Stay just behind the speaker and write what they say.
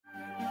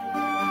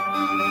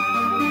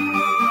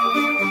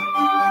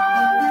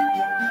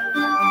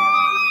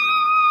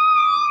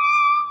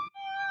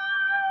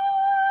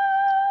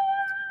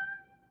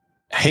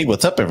Hey,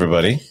 what's up,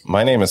 everybody?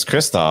 My name is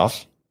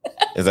Christoph.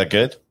 Is that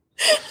good?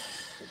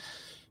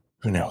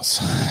 Who knows?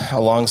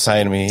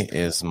 Alongside me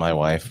is my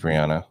wife,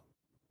 Brianna.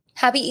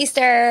 Happy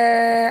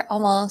Easter.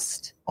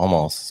 Almost.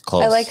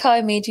 Close. I like how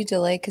I made you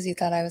delay because you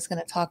thought I was going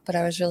to talk, but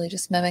I was really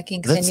just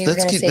mimicking because I knew you were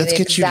going to say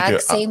the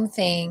exact same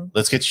thing.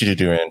 Let's get you to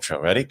do an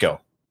intro. Ready?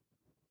 Go.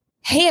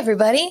 Hey,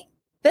 everybody.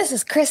 This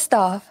is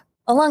Christoph.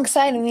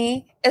 Alongside of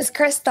me is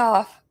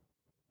Christoph.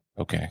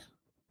 Okay.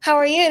 How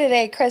are you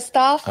today,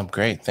 Christoph? I'm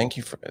great. Thank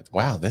you for it.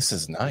 Wow, this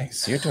is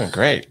nice. You're doing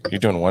great. You're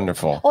doing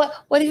wonderful.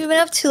 What have you been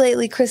up to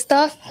lately,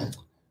 Christoph?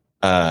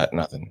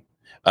 Nothing.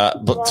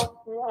 But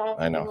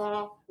I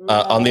know.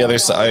 On the other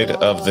side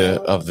of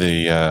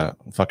the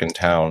fucking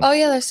town. Oh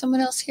yeah, there's someone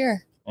else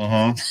here.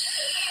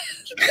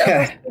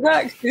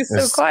 He's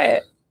so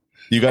quiet.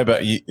 You go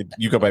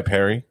by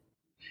Perry?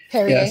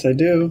 Perry. Yes, I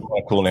do.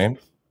 What a cool name.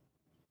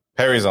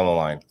 Perry's on the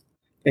line.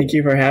 Thank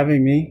you for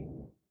having me.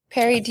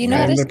 Perry, do you know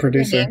how to I'm the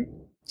producer. your name?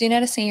 Do you know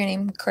how to say your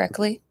name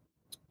correctly?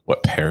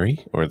 What,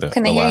 Perry or the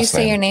Can I hear you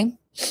say your name?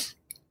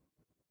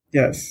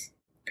 Yes,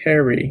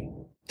 Perry.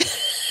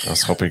 I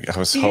was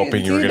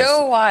hoping you were going to.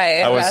 Know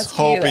why? I was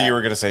hoping you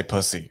were going to say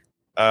pussy.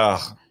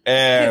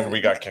 And we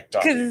got kicked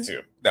off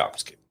too. No, I'm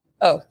just kidding.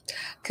 Oh,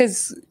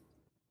 because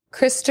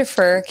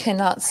Christopher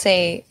cannot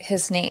say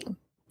his name.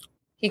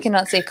 He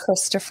cannot say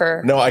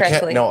Christopher. No, correctly. I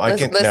can't. No, I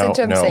can't. Listen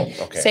to him say,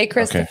 Okay, say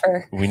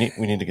Christopher. Okay.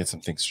 We need to get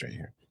some things straight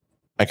here.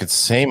 I could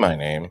say my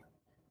name,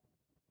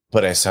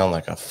 but I sound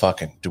like a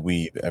fucking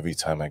dweeb every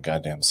time I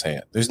goddamn say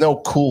it. There's no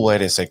cool way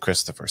to say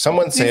Christopher.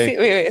 Someone say,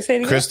 wait, say it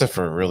again.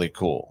 Christopher, really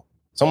cool.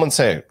 Someone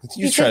say it.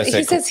 He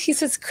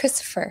says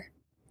Christopher.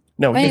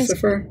 No,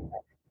 Christopher.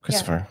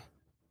 Christopher.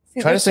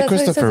 Yeah. Try to say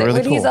Christopher, really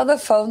when cool. He's on the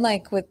phone,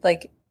 with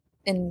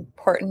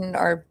important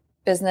or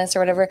business or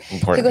whatever.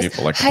 Important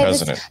people like the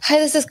president. Hi,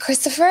 this is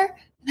Christopher.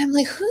 And I'm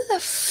like, who the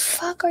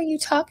fuck are you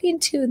talking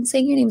to and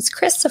saying your name's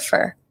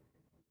Christopher?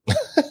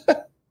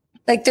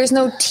 There's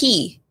no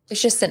T.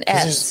 It's just an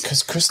S.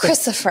 Because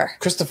Christopher.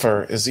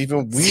 Christopher is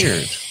even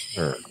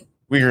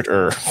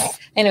weirder.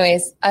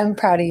 Anyways, I'm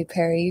proud of you,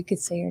 Perry. You could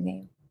say your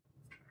name.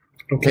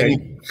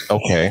 Okay.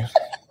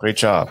 Great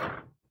job.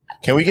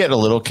 Can we get a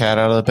little cat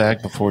out of the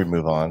bag before we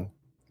move on?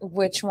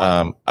 Which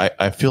one?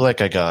 I feel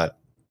like I got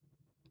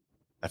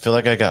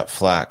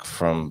flack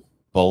from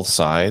both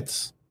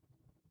sides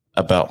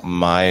about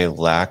my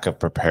lack of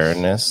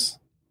preparedness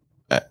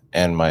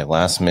and my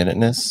last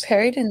minuteness.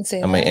 Perry didn't say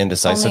that. And my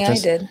indecisiveness. Only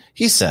I did.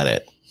 He said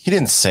it. He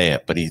didn't say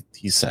it, but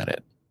he said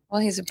it.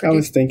 Well, he's a I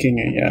was thinking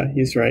it. Yeah,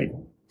 he's right.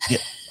 Yeah.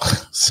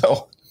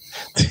 So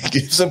to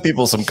give some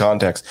people some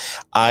context,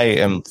 I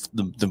am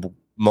the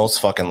most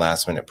fucking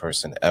last minute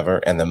person ever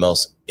and the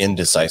most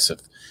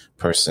indecisive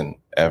person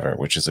ever,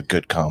 which is a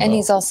good combo. And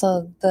he's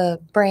also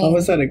the brain. How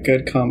was that a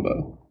good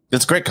combo?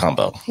 It's a great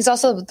combo. He's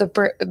also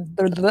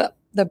the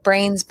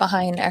brains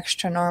behind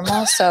Extra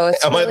Normal. So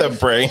it's Am I the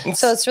brains?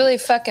 So it's really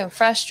fucking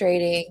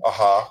frustrating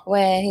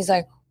when he's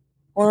like,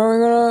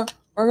 we're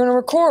gonna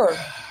record.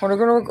 Are we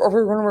gonna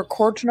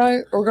record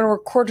tonight? We're gonna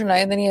record tonight,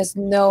 and then he has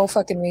no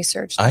fucking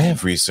research. I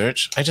have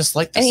research. I just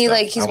like this. And he's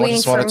waiting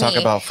just for want to me.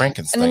 talk about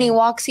Frankenstein. And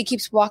then he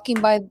keeps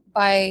walking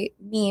by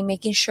me,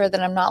 making sure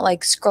that I'm not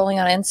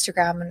scrolling on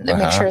Instagram and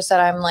make sure that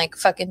I'm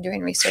fucking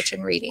doing research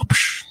and reading.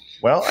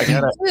 Well, I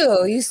gotta.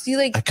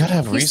 I gotta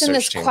have research. You send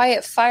this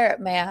quiet fire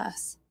at my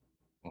ass.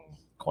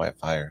 Quiet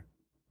Fire.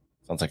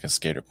 Sounds like a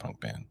skater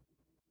punk band.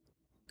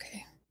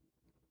 Okay.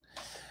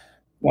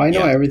 Well, I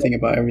know everything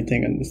about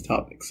everything on this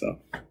topic, so.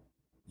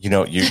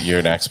 You're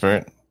an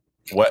expert.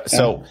 What? Yeah.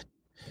 So,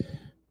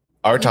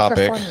 our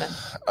topic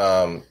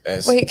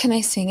is. Wait, can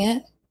I sing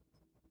it?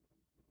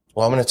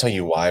 Well, I'm going to tell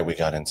you why we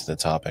got into the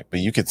topic, but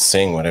you could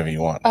sing whatever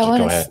you want. Go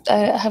ahead.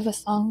 I have a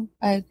song.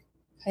 You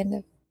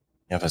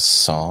have a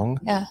song?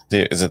 Yeah.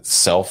 Is it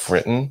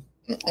self-written?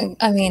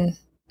 I mean,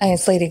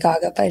 it's Lady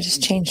Gaga, but I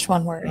just changed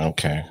one word.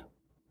 Okay.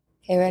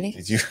 Okay, ready?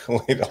 Did you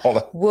wait? Hold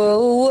on.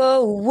 Whoa,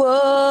 whoa,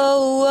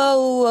 whoa,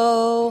 whoa,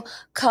 whoa!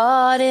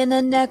 Caught in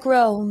a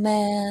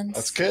necromance.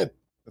 That's good.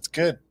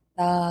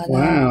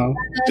 Wow.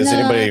 Does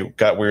anybody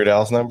got Weird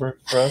Al's number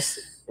for us?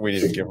 We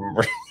didn't give him.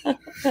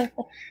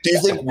 Do you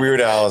think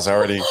Weird Al has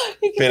already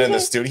been in the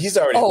studio? He's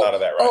already thought of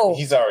that, right?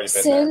 He's already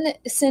been there.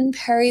 Send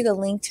Perry the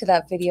link to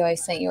that video I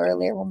sent you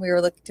earlier when we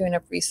were doing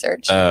up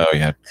research. Oh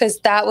yeah, because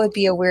that would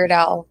be a Weird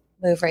Al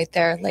move right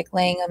there,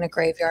 laying on a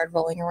graveyard,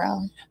 rolling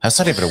around. That's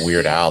not even a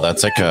Weird Al.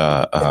 That's like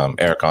a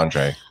Eric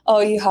Andre. Oh,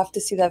 you have to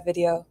see that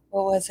video.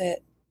 What was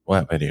it?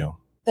 What video?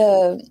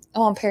 I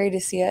want Perry to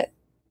see it.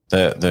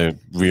 The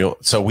real.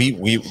 So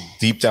we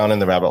deep down in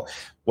the rabbit hole.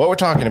 What we're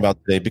talking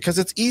about today, because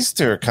it's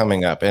Easter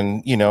coming up,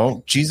 and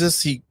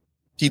Jesus he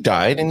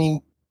died and he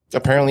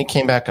apparently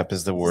came back up,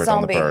 is the word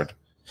Zombie. On the bird.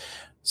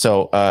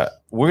 So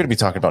we're going to be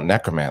talking about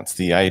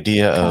necromancy, the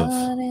idea of.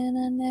 Caught in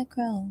a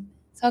necromance.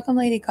 How come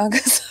Lady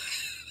Gaga's?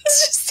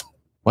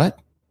 What?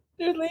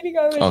 Dude, Lady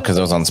Gaga. Oh, because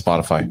I was on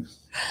Spotify.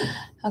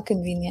 How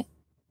convenient.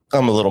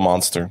 I'm a little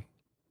monster.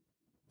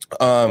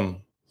 So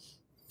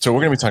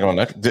we're going to be talking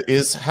about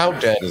how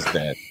dead is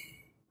dead.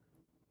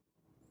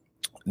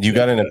 You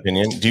got an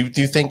opinion? Do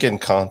you think in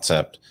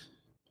concept?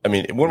 I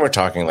mean, when we're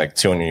talking like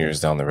 200 years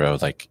down the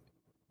road, like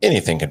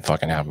anything can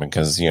fucking happen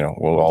because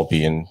we'll all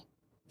be in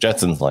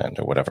Jetsons land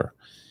or whatever.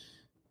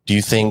 Do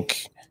you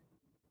think?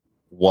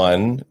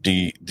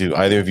 Do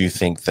either of you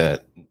think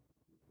that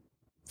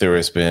there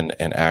has been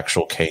an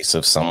actual case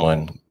of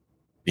someone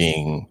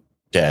being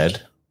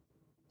dead,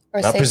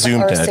 or not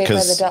presumed dead?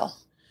 Because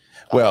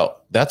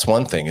well, that's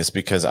one thing. Is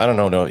because I don't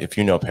know if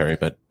you know, Perry,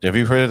 but have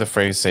you heard of the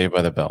phrase "Saved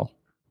by the Bell"?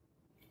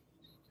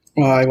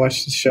 Well, I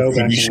watched the show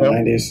back in the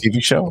 90s.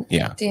 TV show?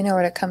 Yeah. Do you know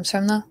where it comes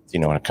from, though? Do you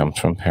know what it comes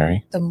from,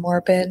 Perry? The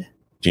morbid.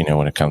 Do you know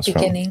what it comes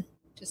beginning?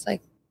 Just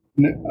like.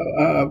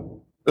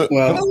 Well,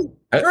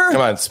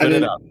 come on, spit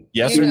it out.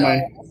 Yes or no?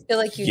 I feel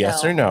like you know.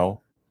 Yes or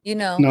no? You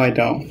know. No, I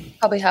don't.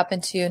 Probably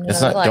happened to you in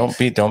it's another not.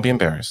 life. Don't be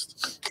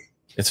embarrassed.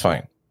 It's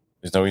fine.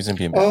 There's no reason to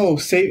be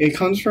embarrassed. Oh, it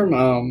comes from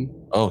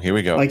Oh, here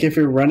we go. Like if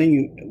you're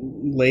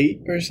running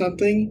late or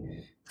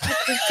something,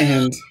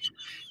 and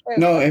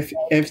no, if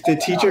the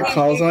teacher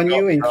calls on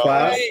you in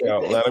class,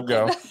 let him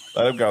go.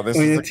 Let him go.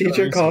 When the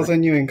teacher calls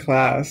on you in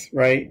class,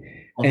 right,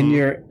 and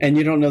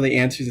you don't know the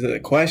answer to the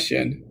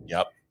question.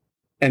 Yep.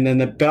 And then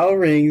the bell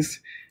rings,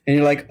 and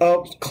you're like,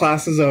 "Oh,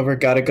 class is over.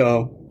 Gotta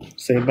go."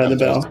 Saved by the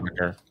bell.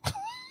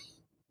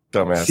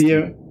 Dumbass. See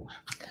you.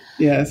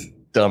 Yes.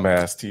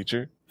 Dumbass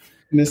teacher.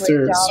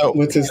 Mr.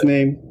 What's his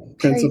name?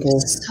 Principal.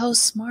 So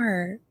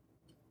smart.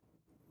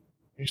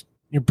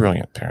 You're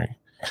brilliant, Perry.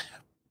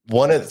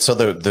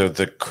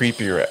 The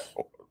creepier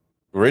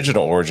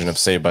original origin of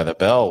Saved by the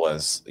Bell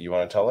was. You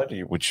want to tell it?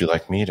 Or would you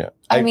like me to?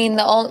 I mean,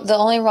 the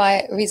only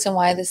reason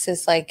why this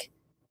is like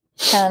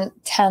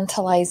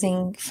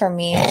tantalizing for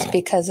me is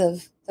because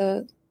of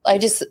I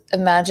just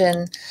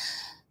imagine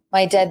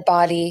my dead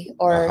body,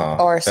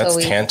 or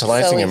that's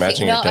tantalizing.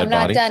 Imagine your dead body. No,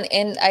 I'm not done.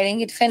 I didn't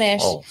get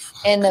finished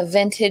in the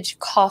vintage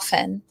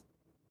coffin,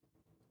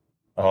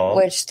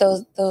 which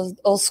those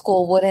old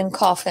school wooden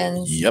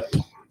coffins. Yep.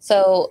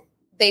 So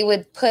they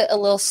would put a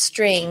little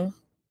string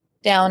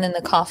down in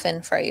the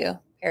coffin for you,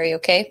 Harry.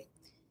 Okay,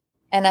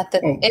 and at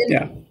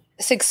the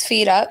 6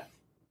 feet up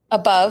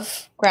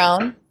above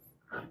ground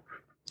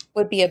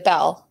would be a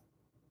bell.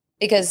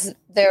 Because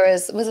there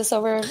was this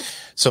over?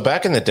 So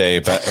back in the day,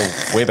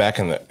 way back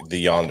in the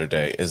yonder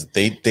day, is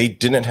they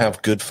didn't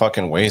have good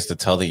fucking ways to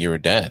tell that you were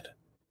dead.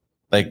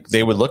 Like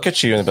they would look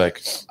at you and be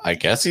like, "I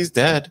guess he's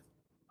dead.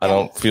 I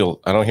don't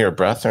hear a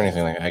breath or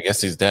anything like that. I guess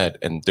he's dead."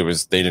 And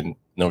they didn't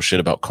know shit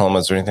about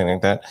comas or anything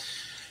like that.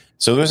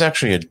 So there was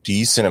actually a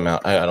decent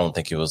amount. I don't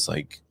think it was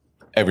like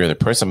every other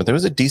person, but there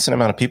was a decent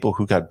amount of people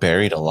who got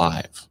buried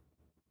alive,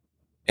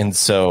 and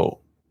so.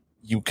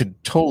 You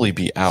could totally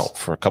be out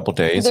for a couple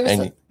days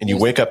and you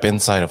wake up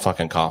inside a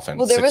fucking coffin.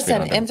 Well, there was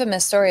an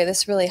infamous story.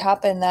 This really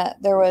happened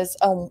that there was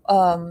a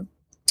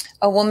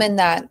woman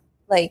that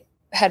like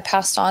had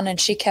passed on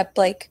and she kept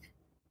like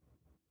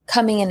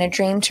coming in a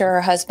dream to her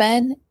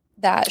husband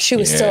that she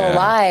was still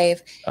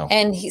alive. Oh.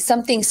 And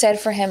something said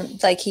for him,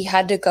 like he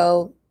had to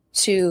go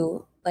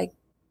to like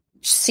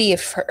see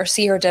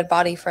her dead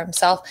body for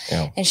himself.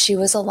 Yeah. And she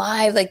was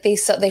alive. Like they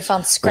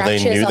found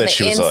scratches on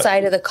the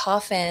inside of the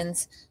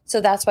coffins. So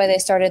that's why they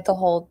started the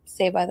whole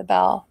Saved by the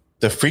Bell.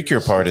 The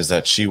freakier part is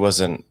that she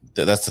wasn't.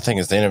 That's the thing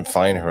is they didn't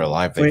find her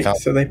alive.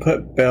 So they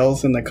put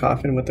bells in the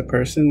coffin with the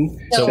person.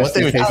 So what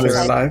they would do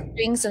is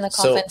strings in the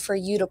coffin for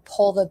you to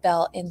pull the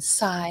bell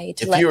inside.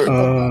 To let people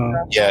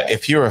know.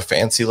 If you were a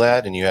fancy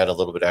lad and you had a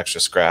little bit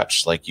extra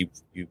scratch, like you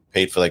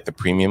paid for like the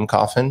premium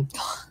coffin.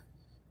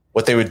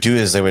 What they would do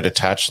is they would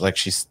attach, like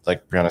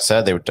Brianna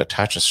said, they would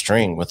attach a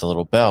string with a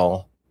little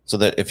bell. So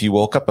that if you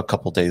woke up a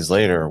couple days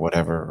later or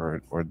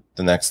whatever, or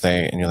the next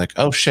day, and you're like,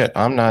 "Oh shit,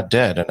 I'm not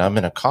dead and I'm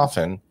in a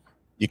coffin,"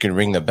 you can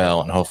ring the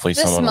bell and hopefully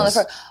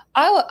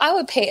I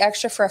would pay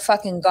extra for a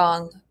fucking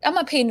gong. I'm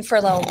not paying for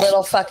a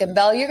little fucking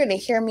bell. You're going to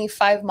hear me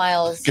 5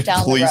 miles down the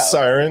road. Police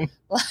siren.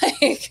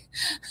 Like,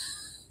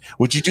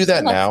 would you do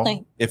that now?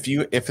 If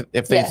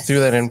they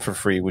threw that in for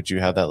free, would you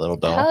have that little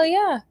bell? Hell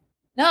yeah.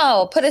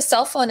 No, put a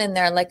cell phone in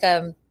there, like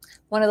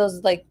one of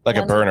those like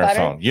a burner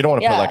phone. You don't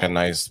want to put like a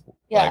nice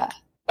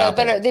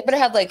they better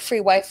have like free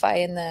Wi-Fi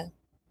in the.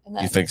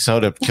 You think so,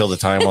 to kill the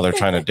time while they're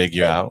trying to dig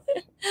you out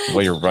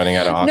while you're running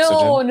out of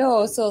oxygen?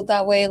 No. So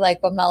that way, like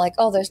I'm not like,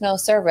 oh, there's no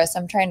service.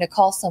 I'm trying to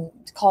call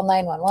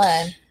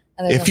 911.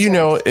 If you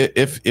know,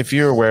 if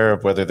you're aware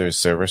of whether there's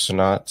service or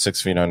not,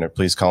 6 Feet Under,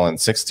 please call in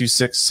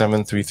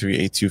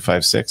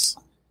 626-733-8256.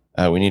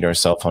 We need our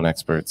cell phone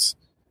experts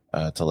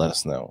to let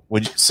us know.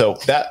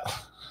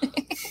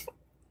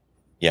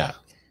 Yeah.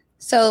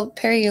 So,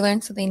 Perry, you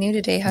learned something new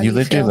today. How do you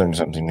feel? Did learn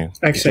something new.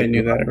 Actually, I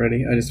knew that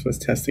already. I just was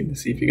testing to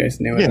see if you guys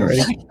knew it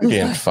already. You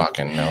didn't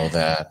fucking know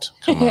that.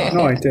 Come on.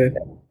 No, I did.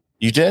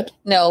 You did?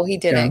 No, he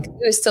didn't. Yeah.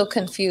 He was still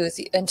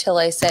confused until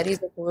I said,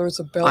 he's like, well, there's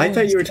a bell. I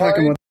thought you were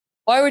talking about.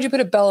 Why would you put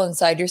a bell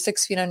inside? You're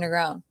 6 feet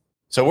underground.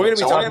 So we're going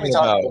to be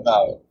talking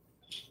about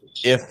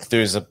if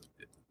there's a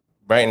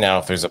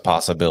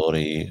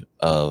possibility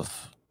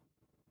of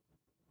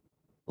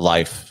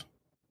life,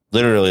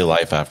 literally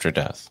life after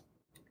death.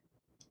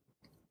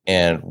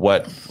 And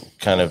what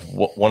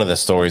one of the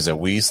stories that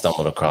we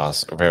stumbled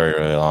across very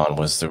early on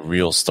was the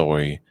real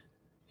story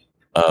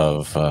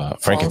of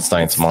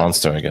Frankenstein's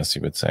monster, I guess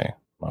you would say.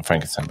 Well,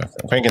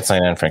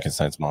 Frankenstein and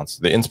Frankenstein's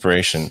monster. The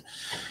inspiration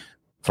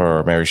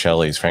for Mary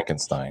Shelley's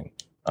Frankenstein.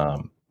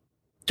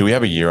 Do we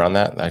have a year on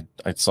that?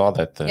 I saw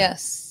that.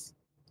 Yes.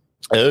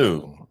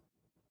 Oh.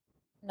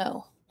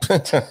 No.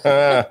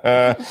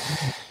 I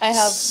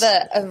have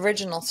the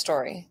original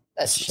story.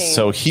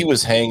 So he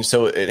was hanged.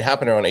 So it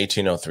happened around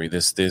 1803.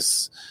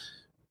 This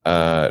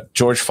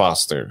George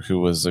Foster, who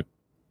was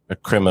a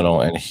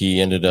criminal, and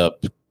he ended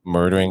up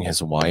murdering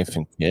his wife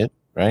and kid.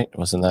 Right?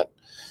 Wasn't that?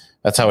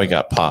 That's how he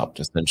got popped.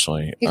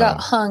 Essentially, he got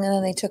hung, and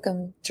then they took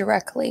him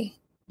directly.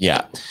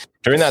 Yeah,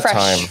 during that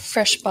time,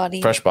 fresh body,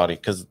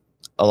 because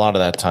a lot of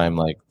that time,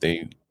 like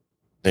they,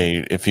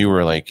 if you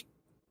were like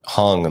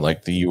hung,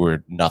 like you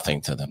were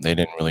nothing to them. They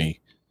didn't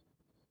really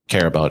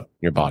care about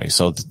your body.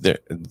 So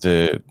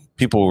the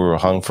people who were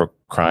hung for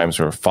crimes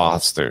were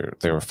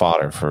they were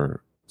fodder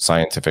for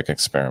scientific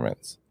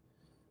experiments.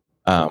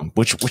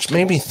 Which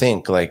made me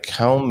think, like,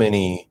 how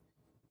many,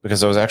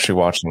 because I was actually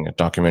watching a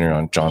documentary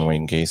on John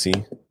Wayne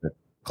Gacy, the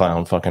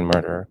clown fucking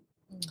murderer.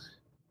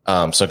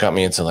 So it got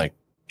me into like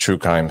true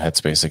crime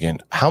headspace again.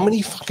 How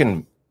many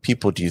fucking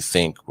people do you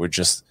think were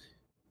just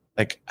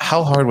like,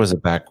 how hard was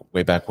it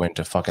way back when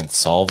to fucking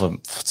solve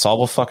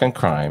a fucking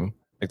crime,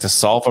 like to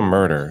solve a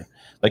murder?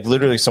 Like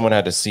literally someone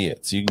had to see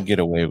it. So you can get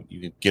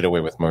away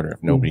with murder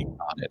if nobody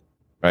got it.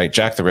 Right?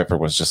 Jack the Ripper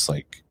was just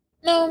like,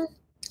 no,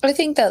 I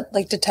think that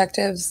like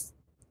detectives,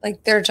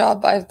 like their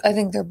job, I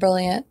think they're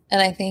brilliant.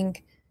 And I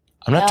think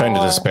I'm not trying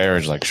to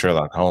disparage like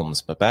Sherlock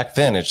Holmes, but back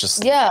then it's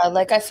just, yeah,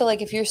 like I feel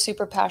like if you're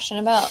super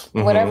passionate about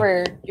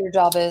whatever your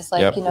job is,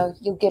 like, you know,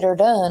 you'll get her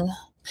done.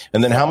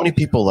 And then how many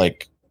people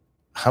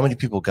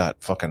got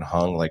fucking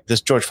hung? Like this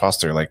George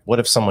Foster, like what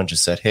if someone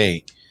just said,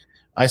 hey,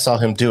 I saw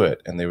him do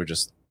it, and they were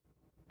just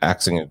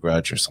axing a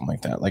grudge or something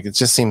like that. Like it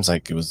just seems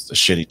like it was a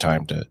shitty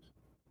time to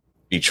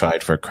be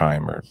tried for a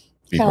crime or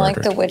be kind of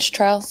murdered. like the witch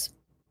trials.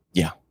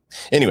 Yeah.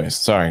 Anyways,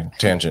 sorry,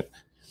 tangent.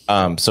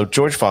 So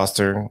George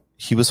Foster,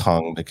 he was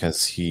hung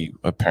because he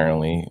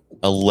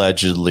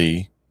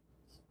allegedly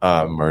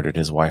murdered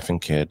his wife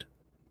and kid.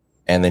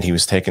 And then he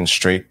was taken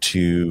straight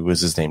to,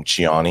 was his name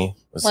Gianni?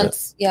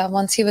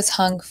 Once he was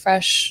hung,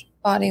 fresh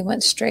body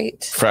went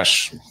straight.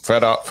 Fresh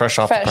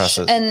off the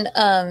presses.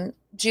 And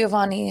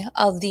Giovanni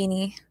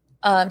Aldini,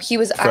 he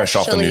was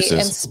actually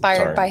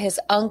inspired by his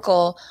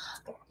uncle,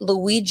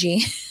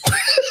 Luigi.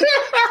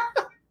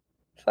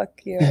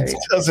 Fuck you.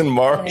 Cousin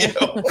Mario.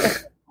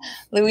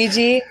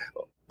 Luigi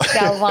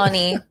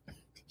Galvani.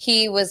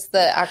 He was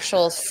the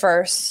actual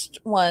first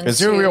one. Is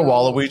there a real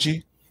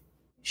Waluigi?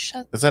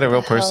 Is that a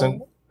real person?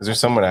 Hell. Is there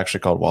someone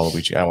actually called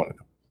Waluigi? I want to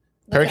know.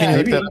 Perry, can you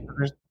look that up?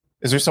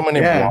 Is there someone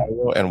named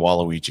Wario and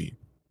Waluigi?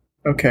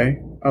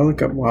 Okay, I'll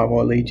look up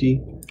Waluigi.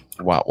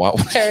 Wow.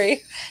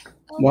 Perry.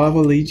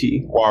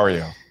 Waluigi.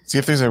 Wario. See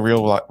if there's a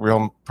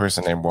real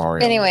person named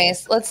Wario.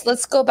 Anyways,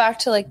 let's go back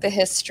to like the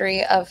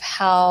history of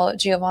how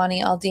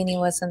Giovanni Aldini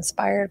was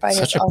inspired by his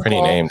uncle. Such a pretty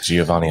name,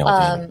 Giovanni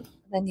Aldini.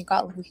 Then you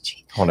got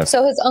Luigi.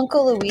 So his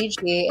uncle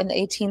Luigi in the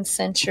 18th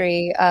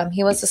century,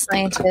 he was a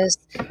scientist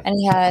and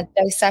he had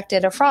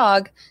dissected a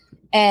frog.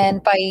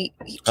 And I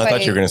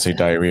thought you were going to say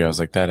diarrhea. I was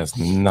like, that has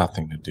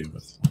nothing to do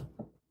with.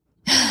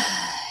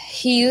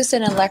 He used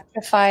an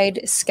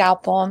electrified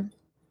scalpel,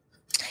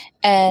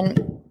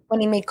 and when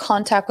he made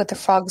contact with the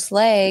frog's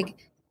leg,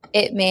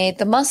 it made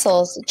the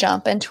muscles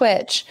jump and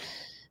twitch.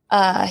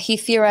 He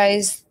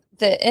theorized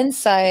the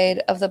inside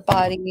of the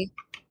body,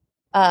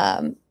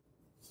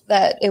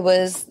 that it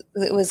was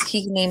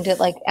he named it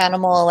like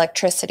animal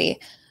electricity.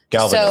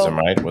 Galvanism,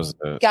 right? Was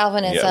the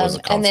galvanism. Yeah, was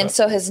the and then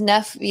so his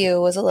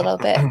nephew was a little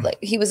bit like,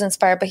 he was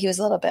inspired, but he was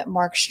a little bit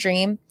more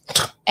extreme.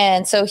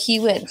 And so he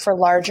went for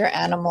larger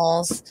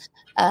animals,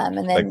 and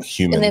then like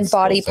humans, and then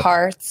body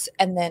parts,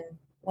 and then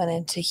went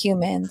into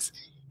humans.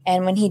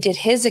 And when he did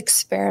his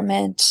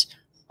experiment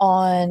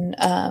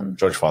on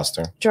George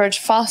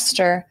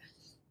Foster,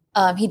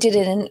 he did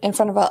it in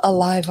front of a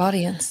live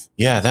audience.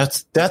 Yeah,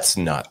 that's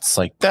nuts.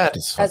 Like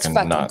that's fucking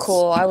nuts.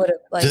 Cool. I would have.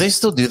 Like, do they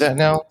still do that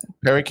now,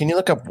 Perry? Can you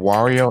look up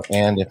Wario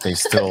and if they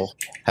still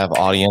have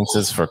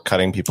audiences for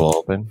cutting people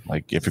open?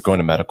 Like if you're going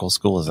to medical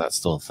school, is that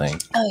still a thing?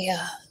 Oh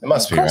yeah, it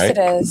must be, right? Of course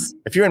it is.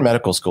 If you're in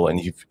medical school and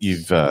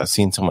you've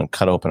seen someone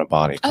cut open a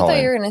body, I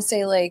thought you were gonna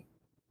say like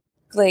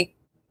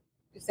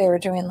if they were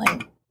doing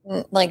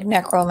like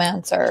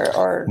necromancer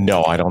or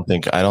no, I don't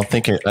think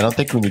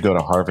when you go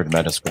to Harvard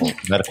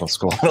medical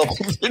school, I don't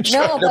think they're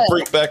trying to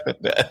bring back the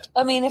dead.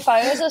 I mean, if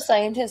I was a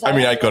scientist,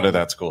 I'd go to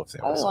that school if they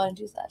I would want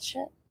to do that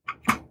shit.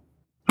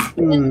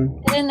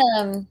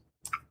 Didn't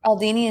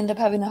Aldini end up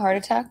having a heart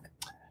attack?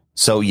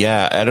 So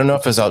yeah, I don't know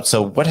if it's out.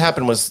 So what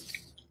happened was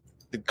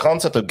the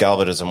concept of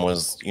galvanism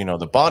was,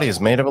 the body is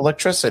made of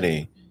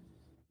electricity,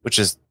 which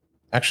is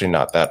actually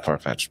not that far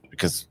fetched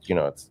because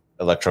it's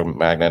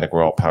electromagnetic.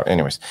 We're all power.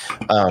 Anyways,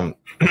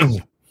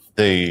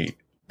 they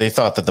they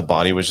thought that the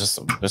body was just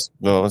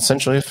well,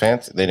 essentially a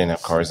fancy. They didn't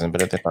have cars in,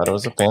 but they thought it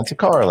was a fancy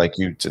car. Like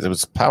it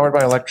was powered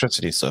by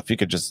electricity. So if you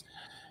could just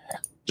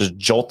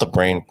jolt the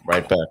brain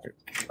right back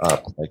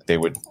up, like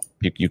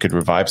you could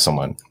revive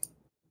someone.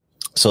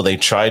 So they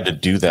tried to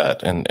do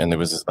that, and there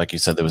was this, like you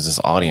said, there was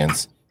this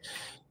audience,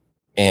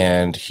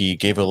 and he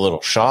gave a little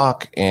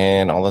shock,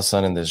 and all of a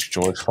sudden, this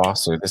George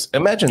Foster.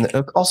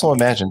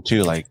 Imagine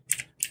too, like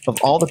of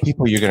all the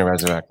people you're going to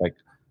resurrect, like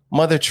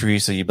Mother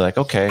Teresa, you'd be like,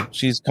 okay,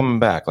 she's coming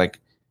back, like.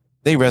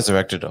 They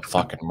resurrected a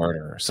fucking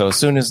murderer. So as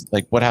soon as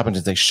like what happened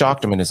is they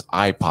shocked him and his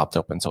eye popped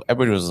open. So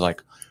everybody was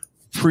like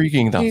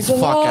freaking the fuck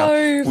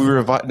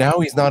alive. Out. Now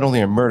he's not only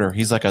a murderer,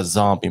 he's like a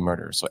zombie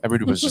murderer. So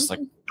everybody was just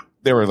like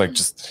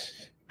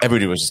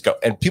everybody was just go,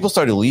 and people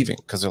started leaving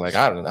because they're like,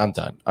 I'm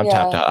done. I'm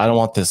tapped out. I don't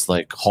want this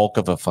like Hulk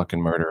of a fucking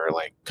murderer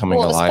like coming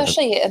alive.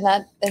 Especially in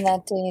that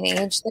day and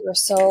age, they were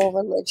so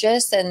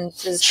religious and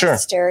just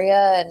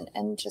hysteria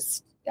and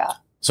just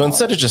So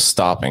instead of just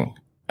stopping,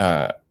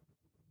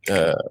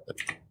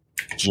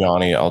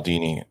 Gianni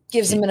Aldini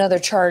gives him another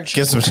charge.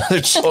 He's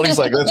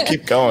like, let's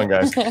keep going,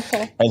 guys.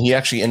 And he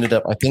actually ended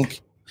up, I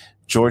think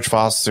George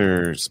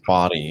Foster's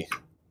body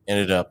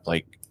ended up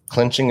like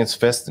clenching his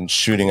fist and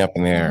shooting up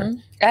in the air. Mm-hmm.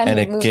 And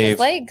it moved his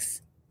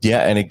legs. Yeah,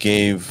 and it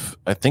gave,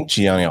 I think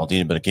Gianni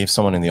Aldini, but it gave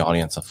someone in the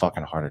audience a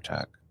fucking heart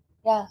attack.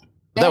 Yeah.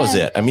 But that was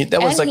it. I mean,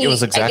 that was like, it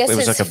was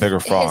like a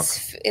bigger frog.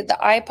 The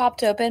eye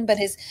popped open, but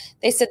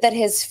they said that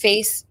his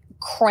face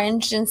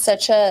cringed in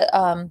such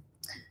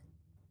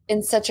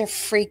a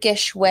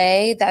freakish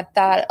way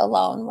that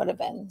alone would have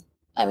been,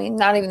 I mean,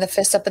 not even the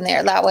fist up in the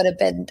air. I would have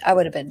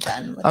been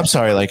done. I'm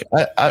sorry. Like,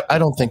 I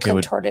don't think it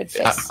would.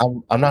 Face.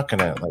 I'm not going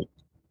to like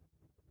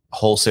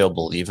wholesale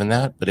believe in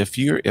that. But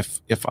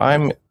if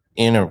I'm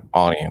in an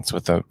audience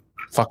with a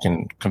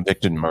fucking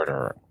convicted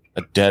murderer,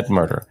 a dead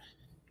murderer,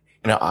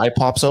 and an eye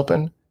pops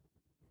open,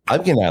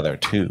 I'm getting out of there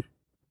too.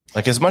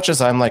 Like, as much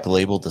as I'm like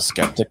labeled the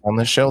skeptic on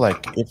this show,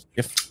 like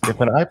if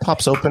an eye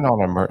pops open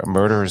on a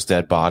murderer's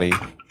dead body,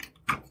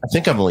 I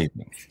think I'm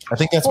leaving. I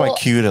think that's my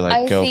cue to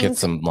like go get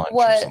some lunch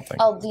or something.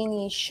 What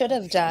Aldini should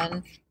have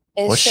done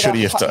is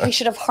he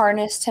should have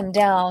harnessed him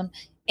down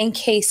in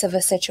case of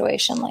a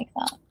situation like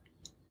that.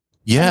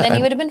 Yeah, and then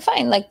he would have been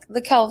fine. Like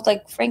look how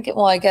like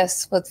I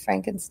guess with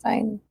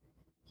Frankenstein,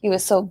 he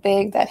was so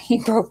big that he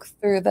broke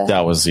through the.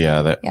 That was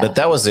But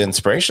that was the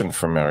inspiration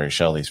for Mary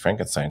Shelley's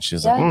Frankenstein.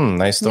 She's like,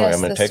 nice story. Yes,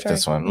 I'm going to take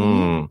this one.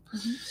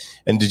 Mm-hmm.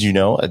 And did you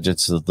know?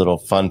 Just a little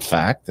fun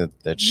fact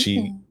that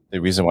she. The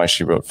reason why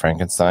she wrote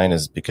Frankenstein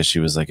is because she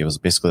was like, it was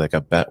basically like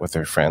a bet with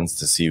her friends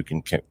to see who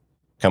can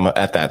come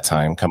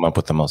up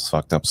with the most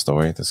fucked up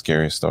story, the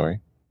scariest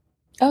story.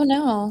 Oh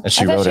no! And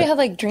she had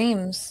like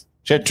dreams.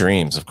 She had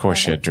dreams, of course.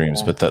 She had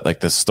dreams, but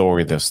the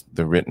story,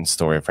 the written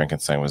story of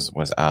Frankenstein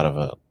was out of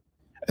a.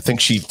 I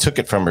think she took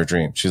it from her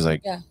dream. She's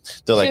like,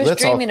 they're like,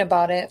 let's dreaming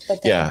about it.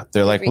 But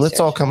they're like, let's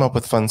all come up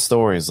with fun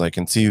stories, like,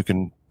 and see who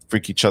can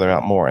freak each other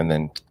out more. And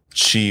then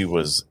she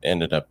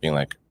ended up being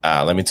like,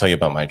 let me tell you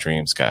about my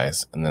dreams,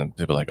 guys. And then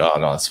people are like, oh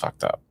no, that's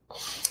fucked up.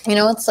 You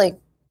know, it's like,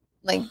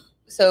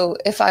 so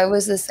if I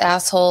was this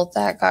asshole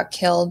that got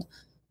killed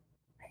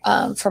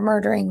for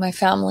murdering my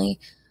family,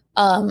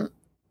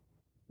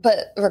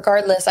 but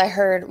regardless, I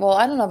heard, well,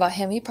 I don't know about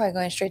him. He's probably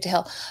going straight to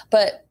hell,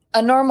 but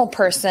a normal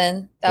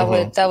person that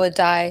would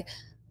die.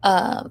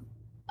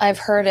 I've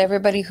heard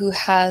everybody who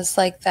has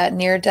like that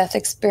near death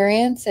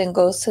experience and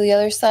goes to the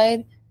other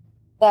side,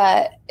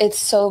 that it's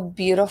so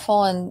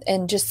beautiful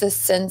and just this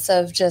sense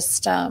of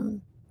just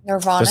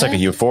nirvana. It's like a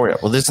euphoria.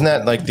 Well, isn't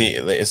that the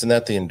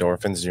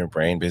endorphins in your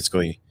brain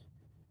basically?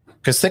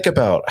 Because think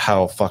about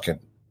how fucking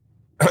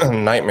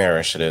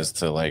nightmarish it is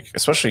to like,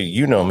 especially,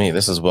 you know me,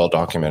 this is well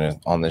documented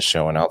on this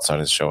show and outside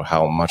of the show,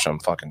 how much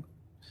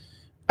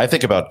I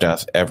think about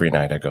death every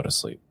night I go to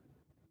sleep.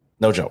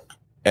 No joke.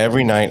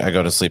 Every night I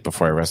go to sleep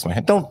before I rest my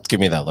head. Don't give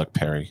me that look,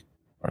 Perry,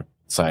 or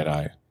side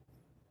eye.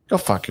 Go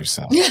fuck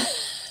yourself.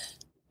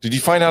 Did you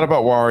find out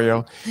about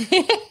Wario?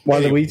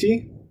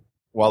 Waluigi?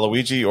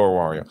 Waluigi or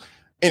Wario.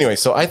 Anyway,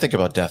 so I think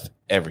about death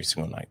every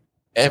single night.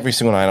 Every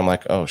single night I'm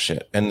like, oh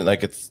shit. And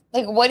like it's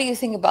like, what do you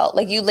think about?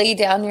 Like you lay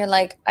down and you're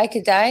like, I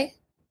could die?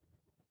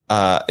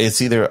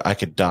 It's either I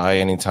could die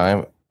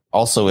anytime.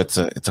 Also, it's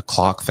a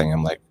clock thing.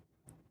 I'm like,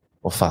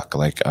 well fuck,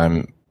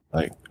 I'm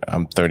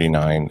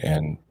 39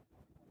 and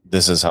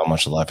this is how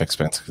much life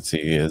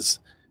expectancy is.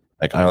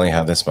 Like I only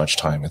have this much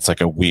time. It's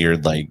like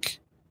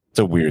it's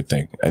a weird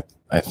thing.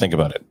 I think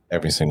about it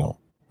every single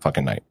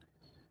fucking night.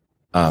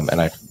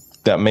 And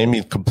that made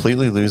me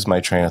completely lose my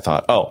train of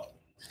thought. Oh,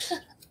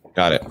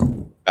 got it.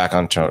 Back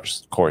on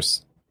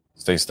course.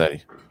 Stay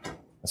steady.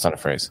 That's not a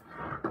phrase.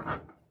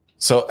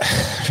 So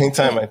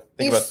anytime I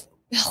think about,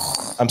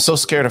 I'm so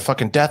scared of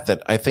fucking death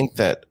that I think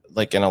that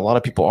like, and a lot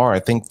of people are, I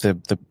think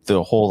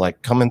the whole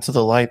like come into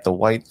the light, the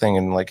white thing.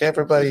 And like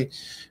everybody,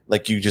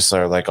 like you just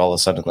are like all of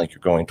a sudden, like you're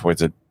going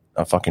towards a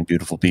fucking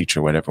beautiful beach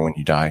or whatever when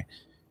you die.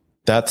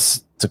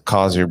 That's to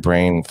cause your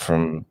brain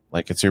from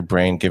like, it's your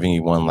brain giving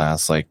you one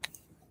last like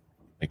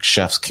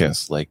chef's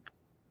kiss, like,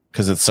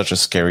 cause it's such a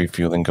scary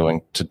feeling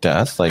going to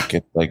death.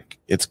 Like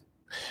it's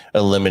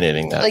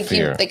eliminating that like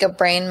fear. like a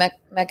brain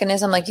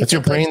mechanism. Like It's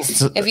your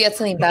brain's. if you had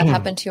something bad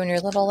happen to you when you're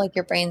little, like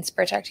your brain's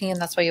protecting you,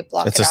 and that's why you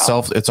block It's it a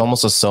out. It's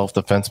almost a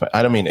self-defense.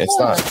 I don't mean it's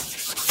not.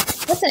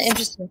 That's an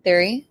interesting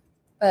theory,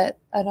 but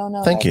I don't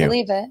know. Thank I you.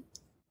 believe it.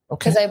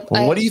 Okay.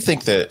 What do you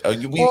think that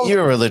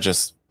you're a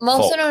religious?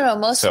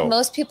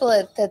 Most people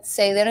that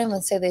say they don't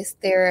even say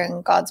they're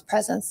in God's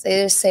presence.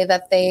 They just say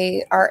that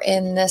they are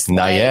in this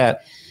Not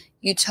yet.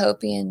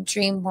 utopian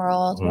dream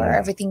world where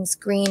everything's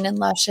green and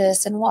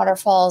luscious and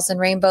waterfalls and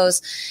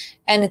rainbows,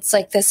 and it's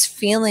like this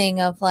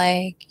feeling of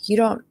like you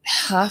don't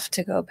have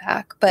to go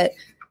back, but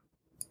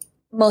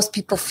most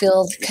people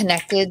feel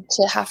connected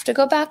to have to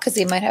go back because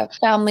they might have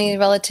family,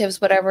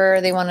 relatives, whatever.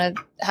 They want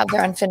to have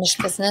their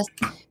unfinished business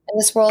in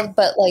this world.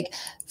 But like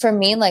for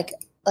me, like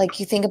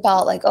you think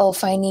about like,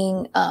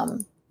 finding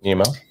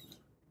Nemo,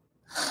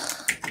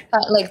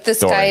 like this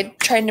Dory. guy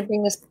trying to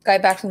bring this guy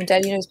back from the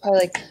dead. You know, he's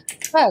probably like,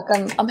 fuck,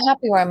 I'm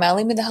happy where I'm at.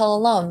 Leave me the hell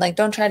alone. Like,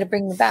 don't try to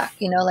bring me back.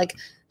 You know, like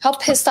how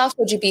pissed off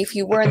would you be if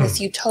you were in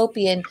this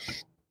utopian,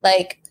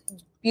 like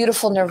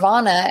beautiful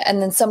nirvana,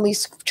 and then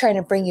somebody's trying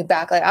to bring you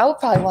back? Like, I would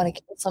probably want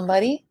to kill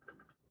somebody.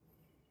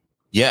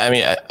 Yeah, I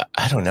mean,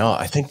 I don't know.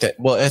 I think that,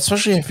 well,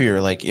 especially if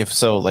you're like,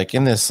 like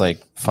in this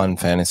like fun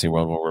fantasy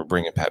world where we're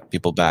bringing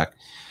people back,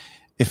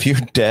 if you're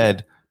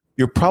dead,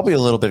 you're probably a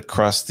little bit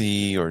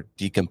crusty or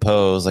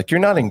decomposed. Like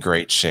you're not in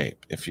great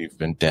shape if you've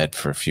been dead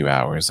for a few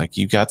hours. Like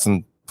you got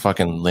some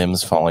fucking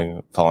limbs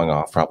falling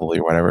off probably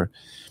or whatever.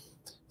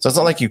 So it's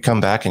not like you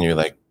come back and you're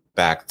like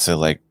back to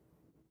like,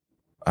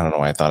 I don't know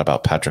why I thought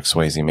about Patrick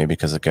Swayze, maybe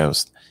because of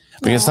Ghost.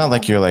 But it's not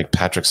like you're like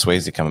Patrick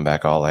Swayze coming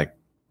back all like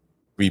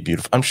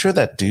beautiful. I'm sure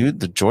that dude,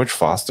 the George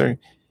Foster,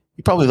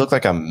 he probably looked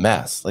like a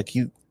mess. Like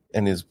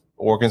and his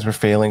organs were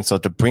failing. So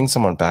to bring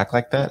someone back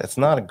like that, it's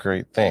not a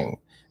great thing.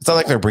 It's not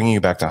like they're bringing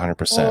you back to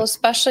 100%. Well,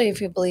 especially if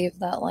you believe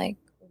that like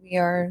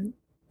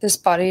this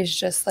body is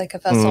just like a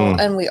vessel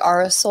and we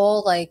are a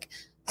soul. Like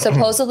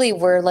supposedly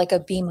we're like a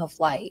beam of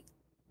light.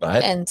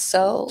 What? And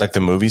so like the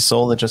movie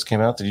Soul that just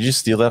came out. Did you just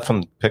steal that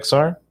from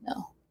Pixar?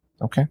 No.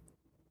 Okay.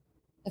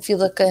 If you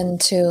look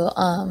into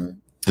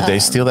did they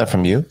steal that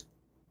from you?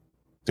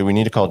 Do we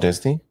need to call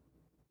Disney?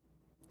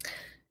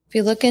 If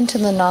you look into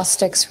the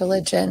Gnostics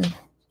religion,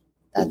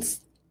 that's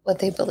what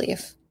they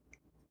believe.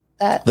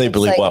 That they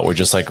believe like, what? We're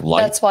just like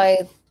light. That's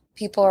why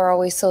people are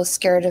always so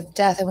scared of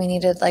death, and we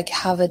need to like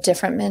have a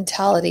different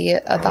mentality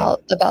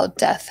about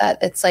death. That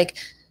it's like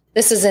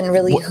this isn't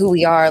really who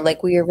we are.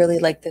 Like we are really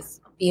like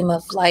this beam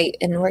of light,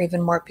 and we're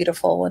even more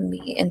beautiful when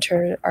we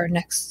enter our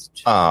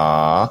next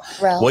realm.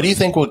 What do you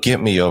think will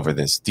get me over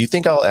this? Do you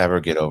think I'll ever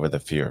get over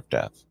the fear of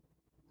death?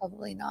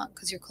 Probably not,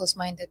 because you're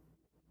close-minded.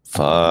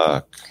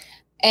 Fuck.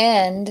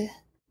 And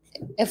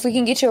if we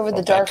can get you over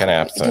the dark.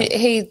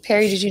 Hey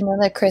Perry, did you know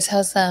that Chris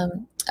has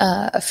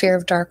a fear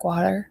of dark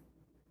water?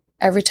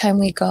 Every time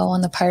we go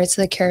on the Pirates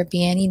of the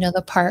Caribbean, you know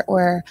the part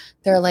where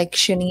they're like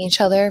shooting each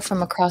other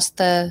from across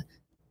the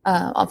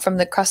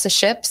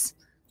ships,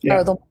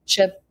 or the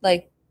ship,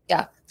 like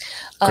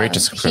Great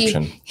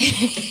description.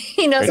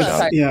 He knows what I'm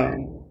talking. Yeah.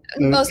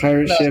 The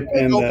pirate ship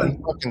and the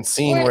fucking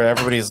scene where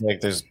everybody's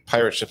like, there's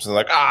pirate ships and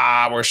like,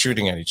 we're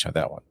shooting at each other.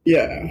 That one.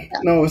 Yeah.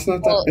 No, it's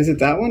not that. Is it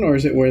that one, or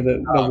is it where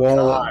the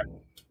wall,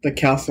 the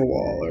castle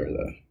wall, or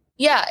the?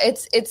 Yeah,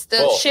 it's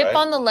the ship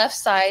on the left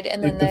side,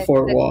 and then the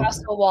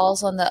castle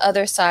walls on the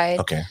other side.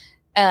 Okay.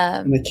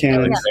 And the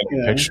cannon.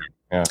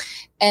 Yeah.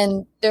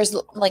 And there's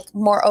like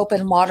more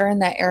open water in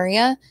that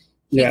area.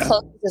 He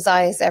closes his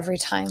eyes every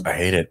time. I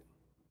hate it.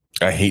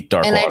 I hate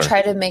dark water. And I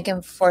try to make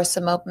him force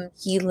them open.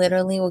 He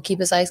literally will keep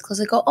his eyes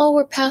closed. I go,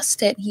 we're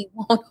past it. He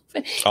won't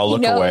open. I'll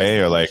look away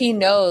or like he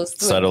knows.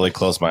 Subtly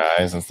close my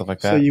eyes and stuff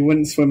like that. So you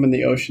wouldn't swim in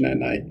the ocean at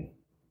night?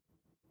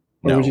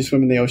 Or would you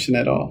swim in the ocean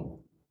at all?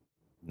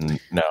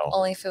 No.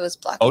 Only if it was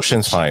black.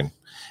 Ocean's fine.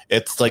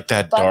 It's like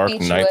that dark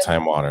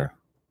nighttime water.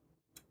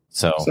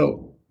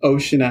 So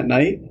ocean at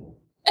night?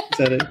 Is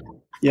that it?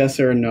 Yes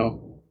or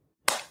no?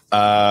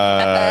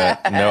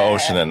 No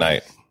ocean at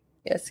night.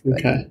 Yes.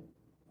 Okay.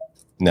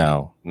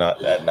 No,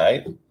 not at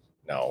night.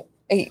 No.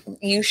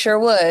 You sure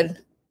would.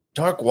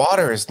 Dark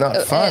water is not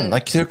fun.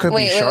 Like there could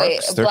be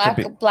sharks.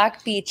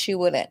 Black beach, you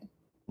wouldn't.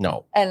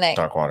 No. At night.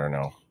 Dark water,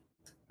 no.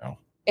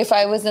 If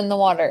I was in the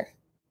water,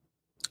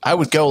 I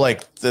would go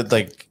like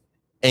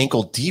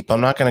ankle deep.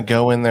 I'm not going to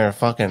go in there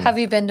fucking. Have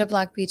you been to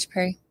Black Beach,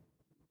 Perry?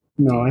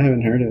 No, I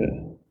haven't heard of it.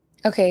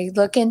 Okay,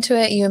 look into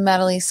it. You and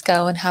Madalise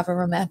go and have a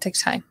romantic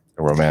time.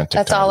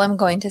 That's all I'm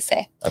going to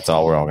say. That's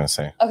all we're all going to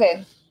say.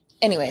 Okay.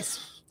 Anyways,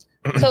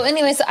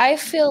 I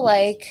feel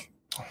like,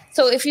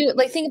 so if you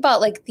like think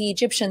about like the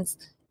Egyptians,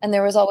 and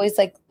there was always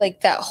like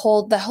the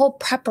whole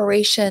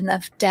preparation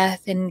of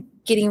death and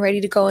getting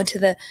ready to go into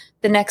the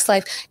next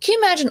life. Can you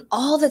imagine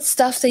all that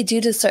stuff they do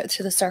to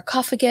the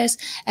sarcophagus,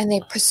 and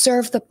they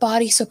preserve the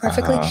body so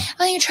perfectly? And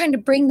then you're trying to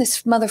bring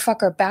this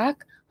motherfucker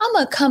back. I'm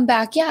gonna come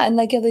back, and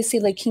like they see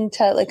like King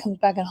Tut like comes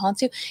back and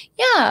haunts you.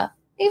 Yeah,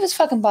 leave his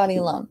fucking body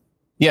alone.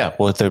 Yeah,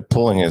 well, if they're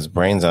pulling his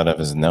brains out of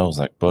his nose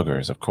like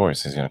boogers, of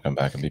course he's gonna come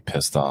back and be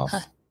pissed off.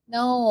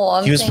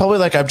 No, he was probably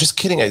like, I'm just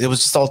kidding. It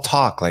was just all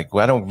talk. Like,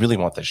 well, I don't really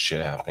want this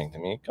shit happening to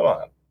me. Come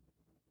on.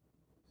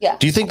 Yeah.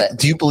 Do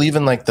you believe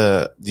in like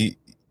do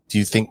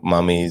you think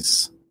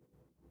mummies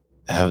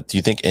do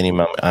you think any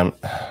mummy,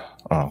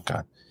 oh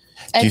God.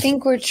 I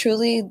think we're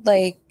truly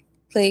like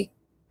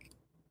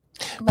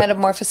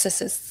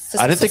metamorphosis.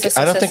 I don't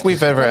think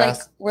we've ever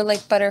asked. We're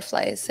like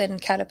butterflies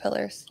and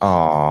caterpillars.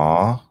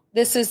 Aww.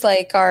 This is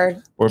like our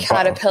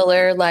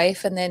caterpillar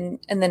life, and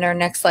then our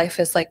next life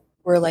is like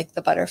we're like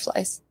the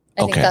butterflies.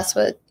 I think that's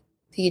what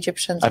the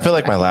Egyptians. I feel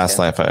like my last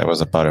life I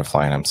was a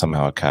butterfly, and I'm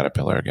somehow a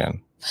caterpillar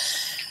again. I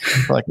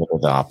feel like we're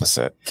the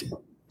opposite.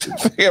 I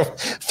feel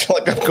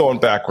like I'm going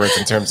backwards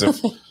in terms of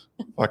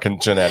fucking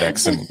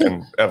genetics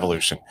and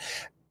evolution.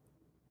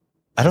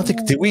 I don't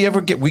think,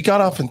 we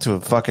got off into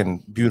a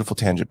fucking beautiful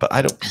tangent, but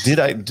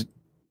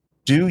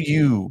do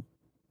you,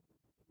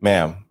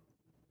 ma'am,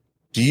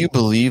 do you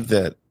believe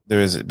that there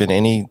has been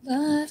any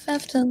life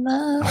after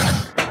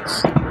love?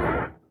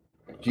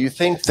 Do you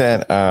think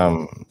that,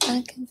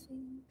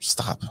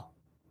 stop.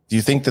 Do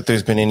you think that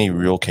there's been any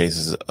real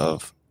cases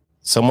of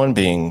someone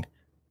being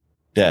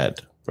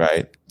dead,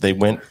 right? They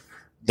went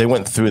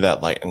through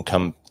that light and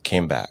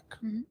came back.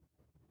 Mm-hmm.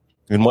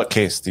 In what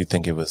case do you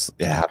think it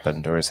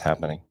happened or is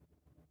happening?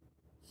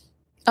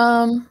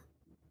 One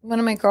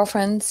of my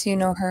girlfriends, you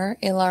know her,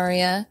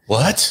 Ilaria.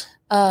 What?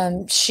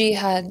 She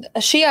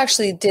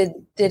actually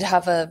did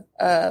have a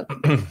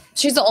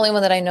she's the only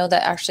one that I know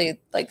that actually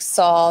like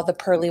saw the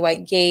pearly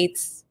white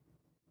gates,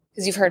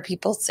 because you've heard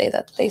people say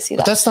that they see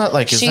that. But that's not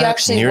like, is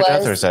that near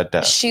death or is that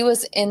death? She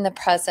was in the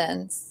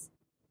presence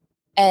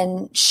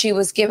and she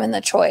was given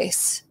the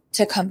choice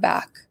to come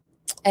back,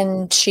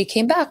 and she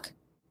came back,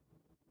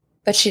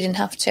 but she didn't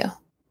have to.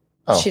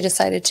 She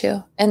decided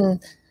to.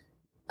 And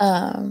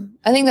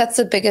I think that's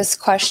the biggest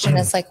question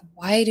is like,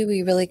 why do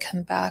we really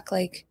come back?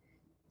 Like,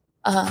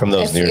 from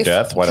those near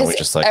death, why don't we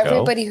just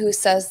everybody who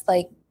says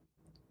like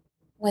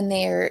when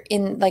they're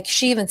in, like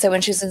she even said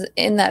when she was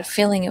in that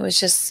feeling, it was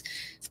just,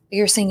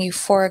 you're saying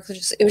euphoric.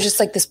 It was just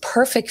like this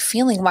perfect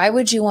feeling. Why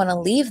would you want to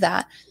leave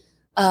that?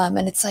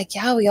 And it's like,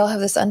 yeah, we all have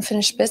this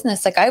unfinished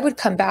business. Like I would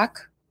come back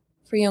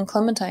for you and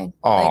Clementine.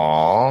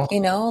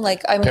 Aww.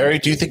 Like, Perry,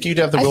 do you think you'd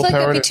have the willpower? I feel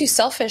like it'd be too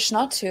selfish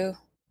not to.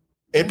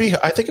 I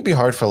think it'd be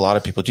hard for a lot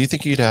of people. Do you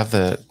think you'd have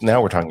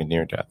now we're talking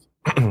near death.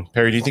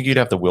 Perry, do you think you'd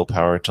have the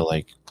willpower to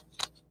like,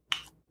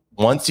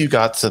 once you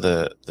got to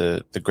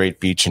the great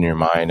beach in your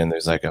mind and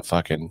there's like a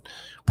fucking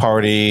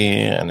party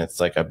and it's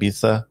like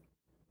Ibiza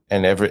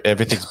and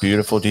everything's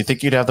beautiful, do you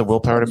think you'd have the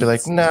willpower to be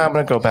like, nah, I'm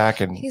going to go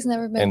back and he's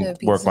never been to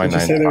Ibiza. Work my 9 to 5?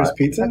 Did you say there was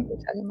pizza?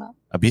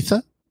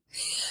 Ibiza?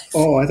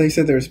 Oh, I thought you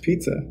said there was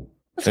pizza.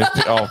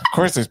 Of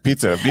course there's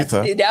pizza.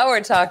 Now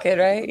we're talking,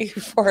 right?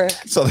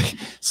 Euphoric.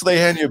 So they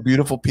hand you a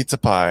beautiful pizza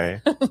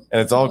pie and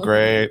it's all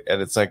great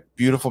and it's like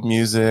beautiful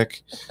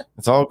music.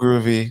 It's all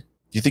groovy.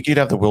 Do you think you'd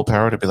have the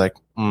willpower to be like,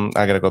 I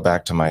got to go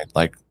back to my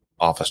like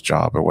office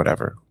job or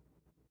whatever?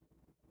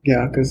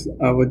 Yeah, because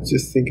I would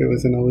just think it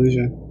was an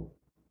illusion.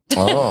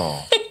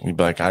 Oh, you'd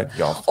be like,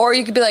 y'all. Or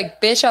you could be like,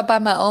 bitch, I'll buy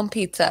my own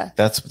pizza.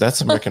 That's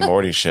some Rick and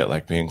Morty shit,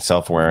 like being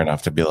self-aware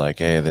enough to be like,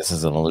 hey, this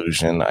is an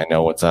illusion. I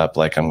know what's up.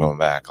 Like, I'm going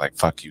back. Like,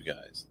 fuck you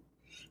guys.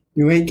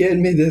 You ain't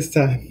getting me this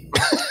time.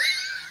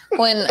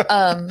 When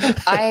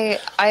I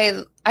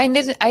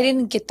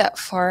didn't get that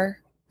far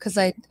because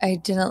I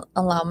didn't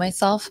allow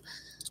myself.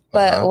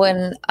 But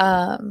when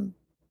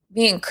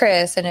me and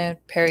Chris, and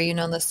Perry, you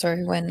know the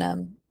story when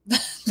the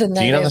night.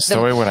 Do you know the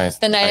story when I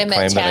claimed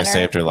that I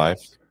saved your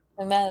life?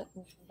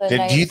 Do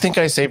you think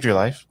I saved your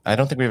life? I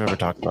don't think we've ever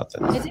talked about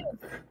this. I do.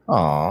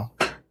 Aw.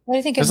 Why do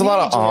you think there's a lot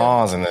of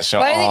ahs in this show?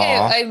 Why do you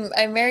think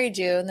I married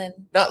you and then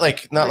not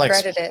like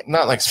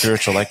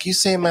spiritual? Like you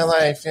saved my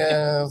life.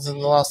 Yeah, I was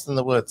lost in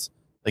the woods.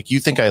 Like you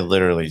think I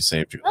literally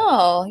saved your life?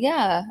 Oh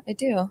yeah, I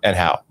do. And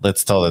how?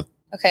 Let's tell it.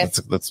 Okay.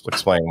 Let's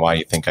explain why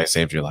you think I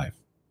saved your life.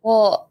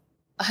 Well,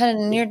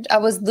 I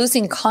was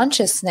losing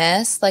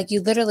consciousness. Like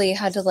you literally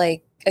had to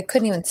I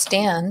couldn't even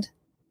stand.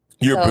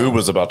 Your boob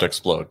was about to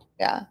explode.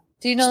 Yeah.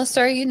 Do you know the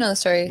story? You know the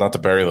story. Not to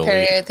bury the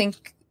lead. I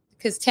think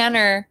because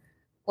Tanner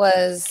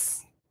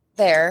was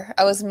there.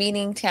 I was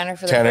meeting Tanner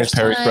for the first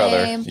time. Tanner's Perry's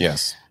brother.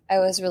 Yes. I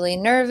was really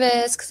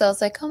nervous because I was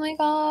like, oh my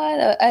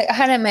God. I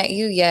hadn't met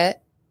you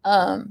yet.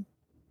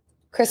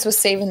 Chris was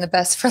saving the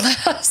best for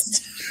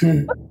last.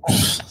 I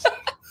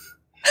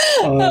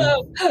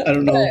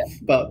don't know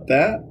about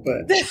that,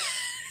 but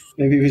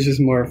maybe he was just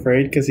more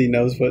afraid because he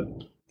knows what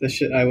the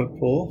shit I would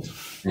pull.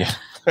 Yeah.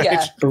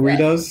 Yeah.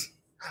 Burritos.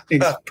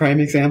 Prime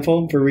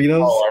example,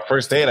 burritos. Oh, our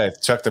first date, I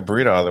chucked a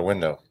burrito out of the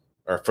window.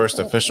 Our first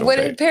official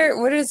date.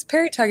 What is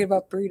Perry talking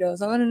about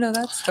burritos? I want to know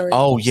that story.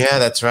 Oh, yeah,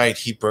 that's right.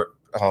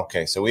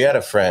 Okay, so we had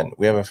a friend.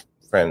 We have a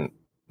friend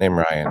named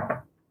Ryan.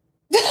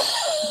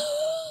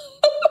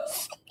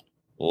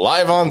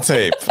 Live on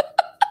tape.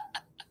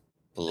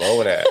 Blow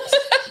it at.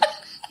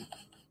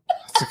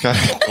 That's the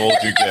kind of gold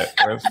you get.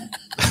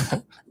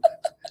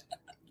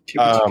 What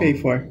you pay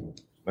for?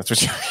 That's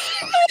what you.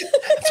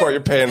 That's why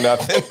you're paying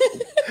nothing.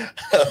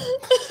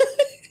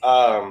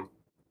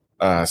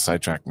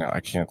 Sidetrack now. I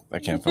can't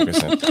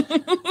focus in.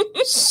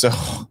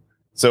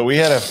 So we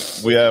have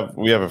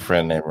a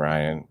friend named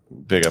Ryan.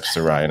 Big ups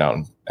to Ryan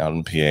out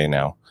in PA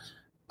now.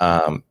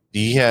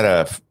 He had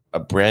a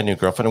brand new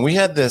girlfriend, and we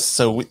had this.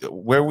 So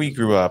where we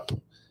grew up,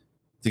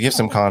 to give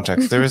some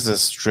context, there is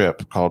this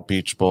strip called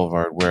Beach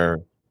Boulevard where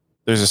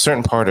there's a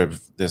certain part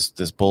of this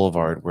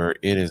boulevard where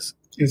it's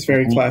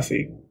very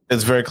classy.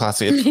 It's very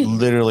classy. It's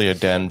literally a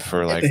den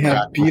for like they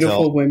have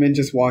beautiful women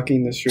just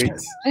walking the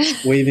streets,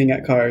 waving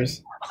at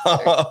cars.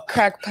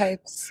 Crack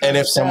pipes. And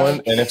if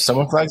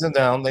someone flags them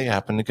down, they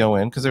happen to go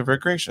in because they're very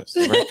gracious.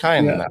 They're very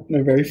kind. Yeah,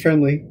 they're very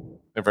friendly.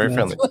 They're very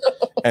friendly.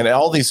 And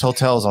all these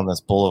hotels on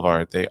this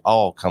boulevard, they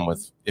all come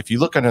with, if you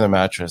look under the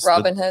mattress,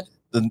 Robin Hood.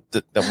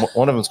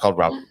 One of them is called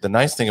Robin. The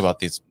nice thing about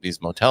these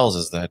motels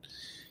is that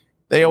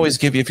they always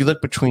give you, if you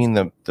look between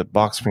the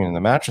box screen and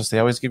the mattress, they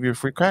always give you a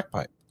free crack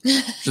pipe,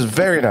 which is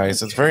very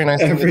nice. It's very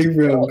nice. Every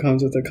room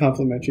comes with a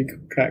complimentary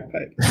crack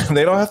pipe.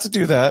 They don't have to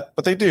do that,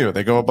 but they do.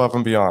 They go above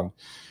and beyond.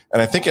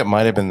 And I think it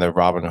might have been the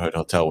Robin Hood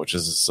Hotel, which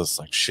is this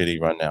like shitty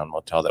rundown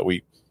motel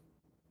that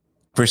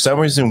for some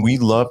reason, we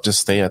love to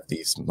stay at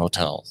these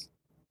motels.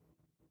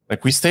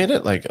 Like we stayed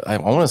at I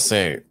want to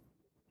say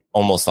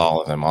almost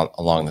all of them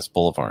along this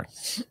boulevard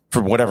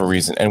for whatever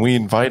reason. And we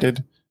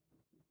invited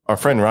our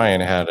friend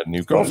Ryan had a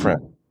new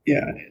girlfriend.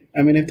 Yeah.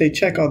 I mean, if they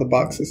check all the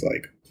boxes,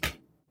 like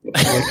what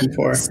they're looking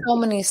for. So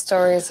many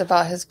stories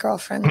about his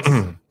girlfriends.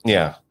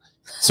 Yeah.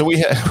 So we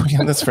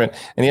had this friend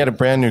and he had a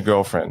brand new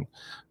girlfriend.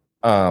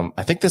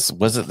 I think this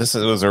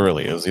was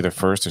early. It was either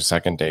first or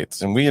second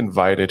dates. And we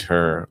invited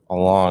her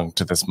along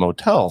to this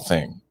motel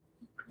thing.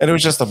 And it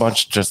was just a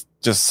bunch, just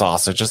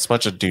sausage, just a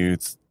bunch of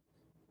dudes,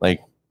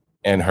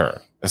 and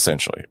her,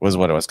 essentially, was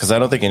what it was. Because I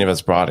don't think any of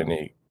us brought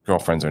any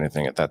girlfriends or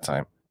anything at that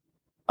time.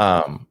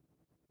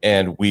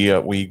 And we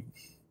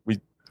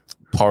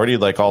partied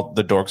like all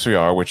the dorks we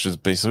are, which is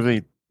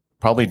basically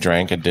probably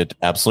drank and did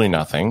absolutely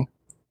nothing.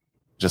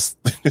 Just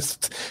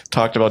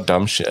talked about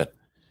dumb shit.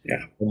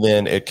 Yeah. And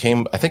then I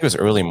think it was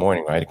early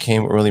morning, right? It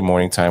came early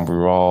morning time. We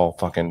were all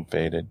fucking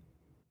faded.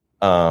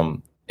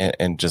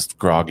 And just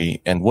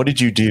groggy. And what did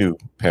you do,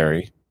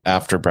 Perry,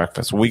 after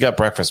breakfast? Well, we got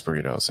breakfast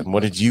burritos. And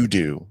what did you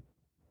do?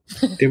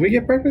 Did we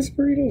get breakfast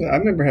burritos? I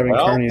remember having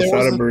carne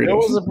asada burritos. There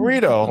was a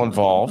burrito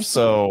involved,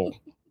 so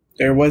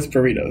there was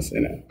burritos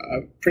in it.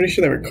 I'm pretty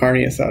sure they were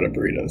carne asada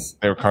burritos.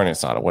 They were carne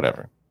asada,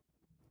 whatever.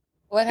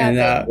 What happened?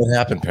 And, what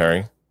happened,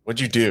 Perry? What'd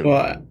you do?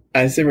 Well,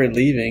 as they were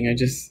leaving, I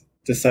just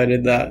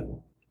decided that,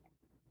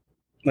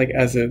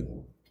 as a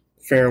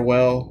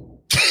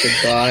farewell,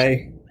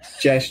 goodbye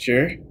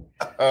gesture,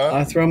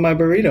 I throw my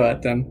burrito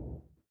at them.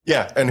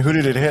 Yeah, and who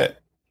did it hit?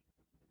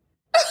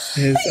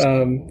 His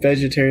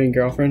vegetarian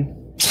girlfriend.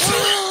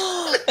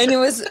 And it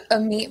was a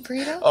meat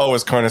burrito? Oh, it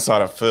was carne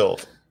asada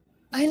filled.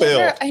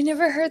 I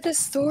never heard this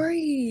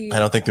story. I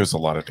don't think there's a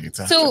lot of dates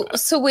after that.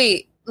 So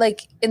wait,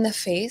 in the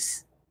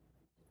face?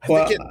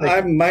 Well,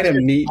 I might have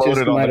meat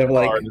just might have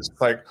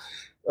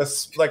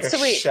it's like a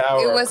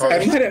shower. It was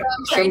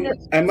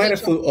I might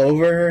have flew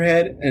over her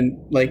head and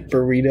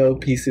burrito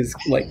pieces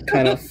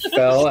kind of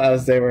fell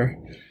as they were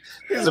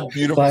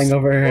flying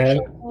over her head.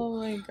 Oh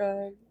my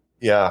god.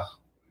 Yeah.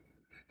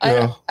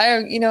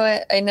 I you know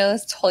what? I know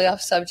it's totally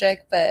off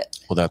subject, but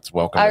that's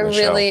welcome. I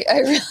really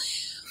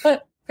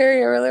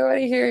Perry, I really want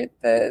to hear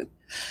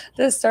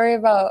the story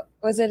about,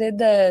 was it in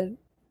the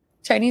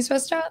Chinese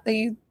restaurant that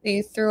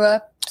you threw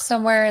up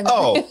somewhere?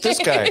 This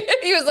guy.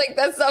 He was like,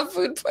 "That's not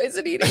food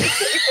poisoning."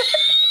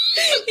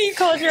 He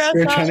called your ass.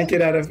 We were trying to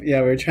get out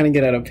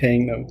of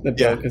paying the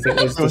bill because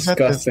it was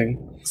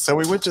disgusting. So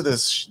we went to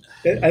this.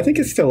 I think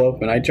it's still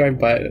open. I drive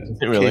by it.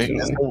 Really?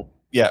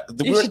 Yeah.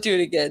 You should do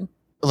it again.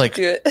 Do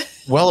it.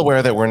 Well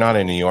aware that we're not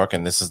in New York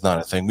and this is not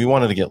a thing. We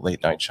wanted to get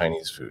late night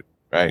Chinese food,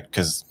 right?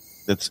 Because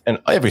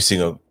every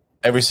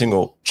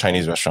single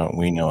Chinese restaurant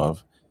we know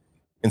of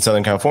in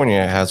Southern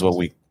California has what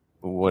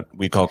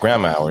we call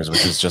grandma hours,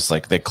 which is just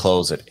they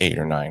close at 8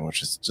 or 9,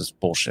 which is just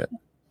bullshit.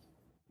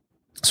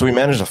 So we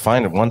managed to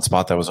find one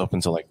spot that was open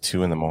till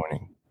 2 a.m.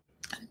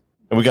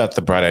 And we got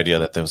the bright idea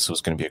that this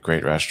was going to be a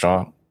great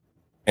restaurant.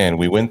 And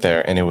we went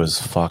there and it was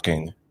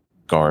fucking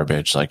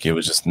garbage. It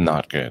was just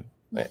not good.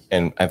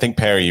 And I think,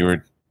 Perry,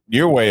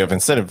 your way of,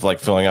 instead of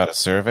filling out a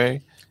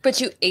survey.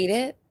 But you ate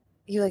it?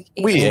 You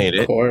ate it?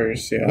 Of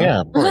course, yeah.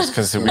 Yeah, of course.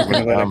 Because we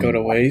wouldn't let it go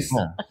to waste.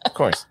 Yeah, of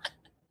course.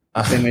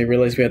 Then we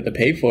realized we had to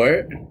pay for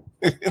it.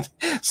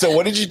 So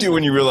what did you do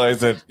when you realized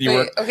that you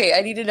were... Okay,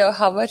 I need to know,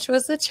 how much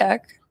was the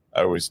check?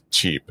 I was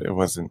cheap. It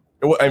wasn't...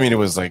 I mean,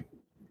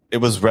 it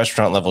was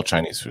restaurant level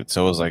Chinese food.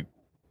 So it was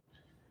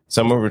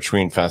somewhere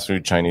between fast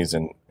food Chinese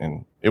and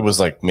it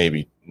was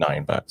maybe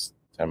 $9,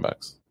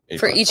 $10.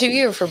 For each of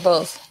you or for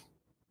both?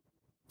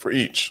 For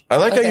each. I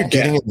like how you're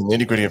getting in the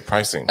nitty gritty of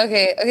pricing.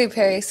 Okay,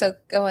 Perry. So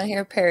go on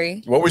here,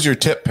 Perry. What was your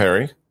tip,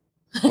 Perry?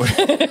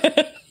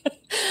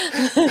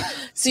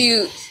 So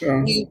you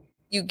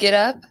get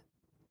up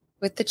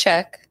with the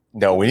check.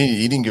 No,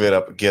 you didn't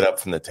get up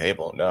from the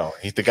table. No,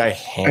 the guy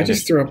handed. I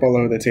just threw up all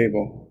over the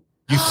table.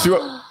 You threw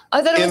up.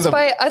 I thought it was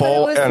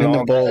in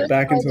the bowl,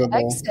 back into the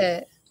bowl.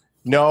 Exit.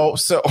 No,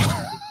 so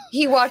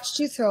he watched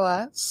you throw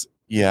up.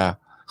 Yeah.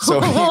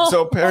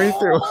 So Perry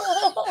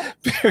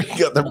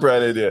got the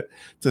bright idea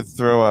to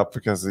throw up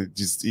because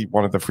he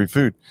wanted the free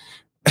food.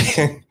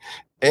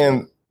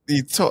 And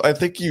I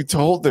think you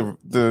told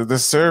the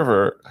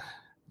server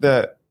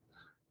that,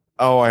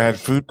 oh, I had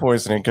food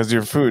poisoning because of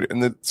your food.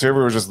 And the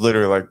server was just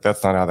literally like,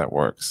 that's not how that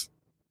works.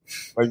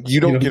 Like, you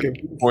don't get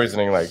food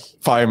poisoning like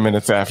 5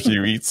 minutes after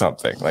you eat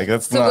something. Like,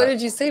 that's so not. What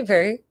did you say,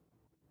 Perry?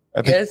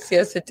 Yes,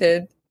 it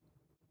did.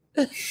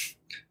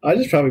 I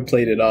just probably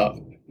played it off.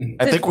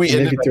 I think we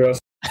ended up.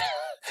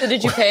 So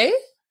did you pay?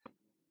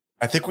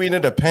 I think we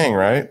ended up paying,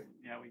 right?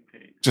 Yeah, we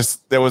paid.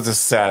 Just, that was the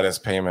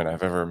saddest payment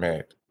I've ever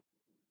made.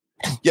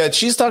 Yeah,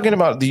 she's talking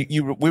about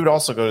we would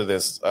also go to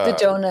this. The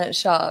donut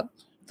shop.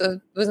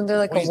 Wasn't there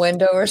like a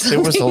window or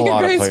something? There was a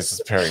lot of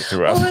places Perry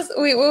threw up. What was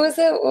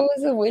it? What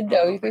was the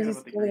window? You guys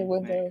just go to the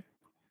window.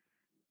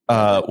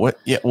 What?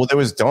 Yeah, well, there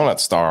was Donut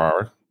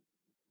Star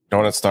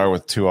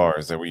with 2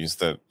 R's that we used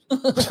to.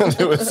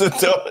 There was a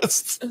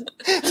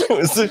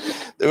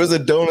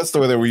donut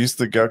store that we used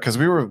to go because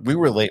we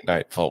were late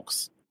night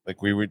folks.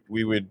 Like we would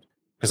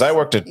because I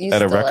worked at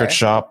a record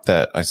shop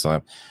that I still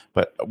am,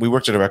 but we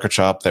worked at a record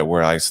shop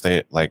where I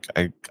stayed. Like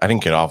I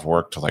didn't get off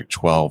work till like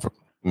 12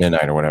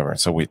 midnight or whatever.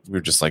 So we were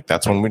just like,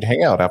 that's when we'd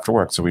hang out after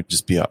work. So we'd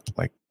just be up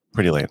like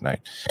pretty late at night.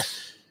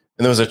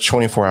 And there was a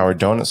 24-hour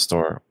donut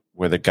store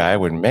where the guy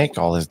would make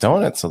all his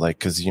donuts. So like,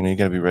 cause you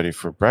got to be ready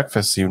for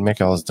breakfast. So he would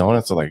make all his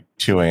donuts at like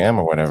 2 a.m.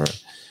 or whatever.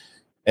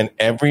 And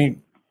every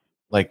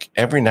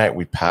night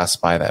we passed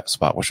by that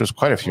spot, which was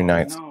quite a few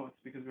nights. No, it's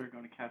because we were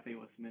going to Cafe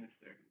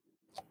Westminster.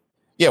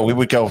 Yeah, we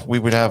would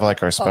have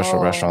like our special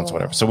restaurants,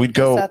 whatever. So we'd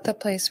go. Is that the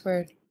place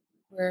where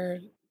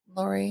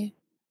Lori?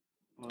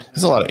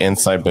 There's a lot of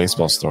inside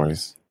baseball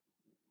stories.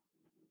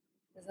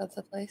 Is that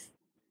the place?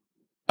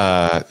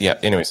 Yeah.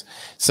 Anyways,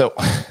 so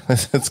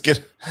let's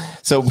get.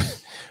 So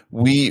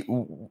we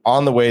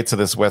on the way to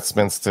this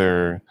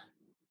Westminster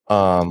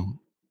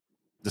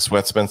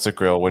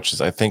Grill, which is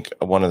I think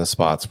one of the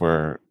spots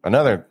where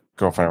another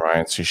girlfriend of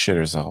Ryan's, she shit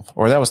herself,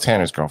 or that was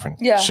Tanner's girlfine.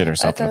 Yeah, shit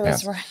herself in the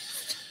pants. Right.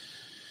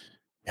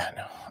 Yeah,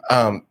 no.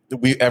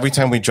 Every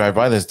time we drive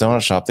by this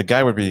donut shop, the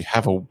guy would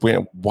have a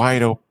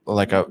wide open,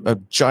 like a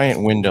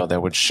giant window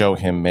that would show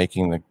him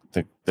making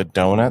the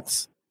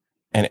donuts.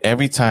 And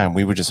every time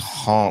we would just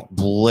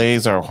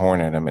blaze our horn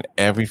at him. And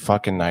every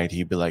fucking night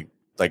he'd be like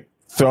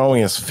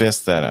throwing his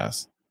fist at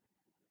us.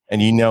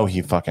 And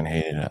he fucking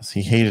hated us.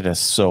 He hated us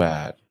so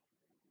bad.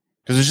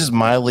 Because it was just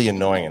mildly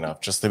annoying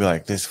enough just to be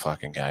like, this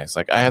fucking guy's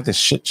like, I have this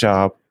shit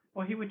job.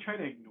 Well, he would try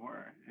to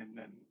ignore, and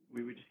then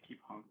we would just keep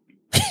honking.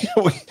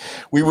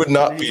 we would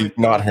not be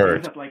not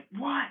heard. Like,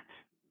 what?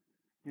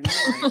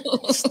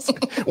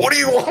 What do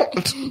you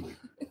want?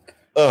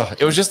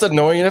 It was just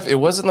annoying enough. It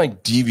wasn't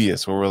like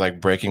devious where we're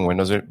like breaking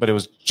windows, but it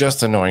was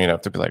just annoying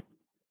enough to be like,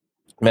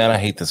 man, I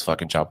hate this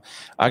fucking job.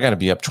 I got to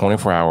be up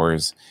 24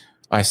 hours.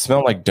 I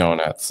smell like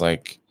donuts.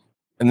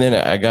 And then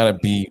I got to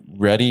be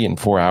ready in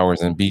 4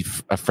 hours and be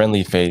a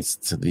friendly face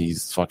to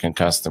these fucking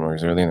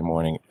customers early in the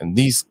morning. And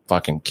these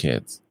fucking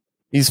kids,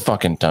 these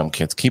fucking dumb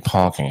kids keep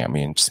honking at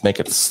me and just make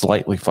it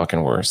slightly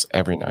fucking worse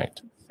every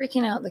night.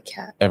 Freaking out the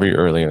cat. Every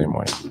early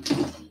morning.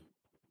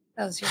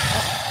 That was your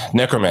cat.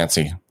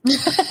 Necromancy.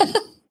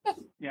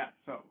 Yeah.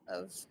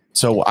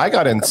 So I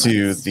got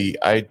into the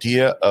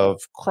idea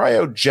of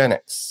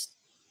cryogenics,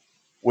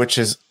 which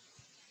is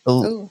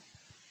it's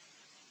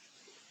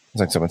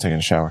like someone taking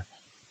a shower.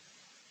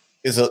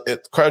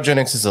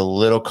 Cryogenics is a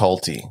little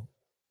culty.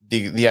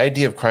 The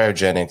idea of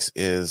cryogenics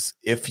is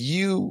if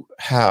you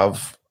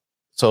have,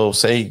 so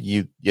say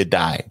you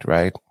died,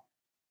 right?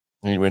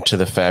 And you went to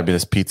the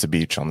fabulous pizza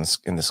beach in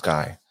the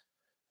sky.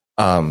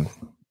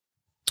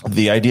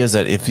 The idea is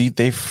that if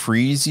they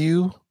freeze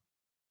you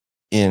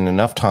in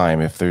enough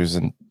time, if there's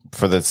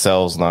for the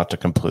cells not to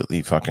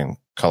completely fucking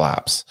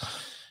collapse,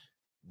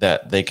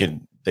 that the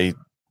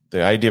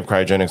idea of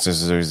cryogenics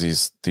is there's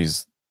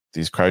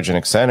these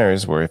cryogenic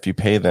centers where if you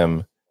pay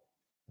them,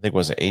 I think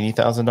was it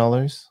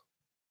 $80,000.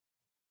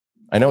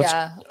 I know.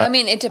 Yeah, I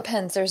mean it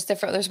depends. There's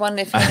one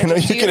if I know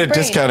you get a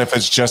discount if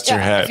it's just your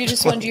head. If you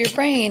just want to do your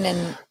brain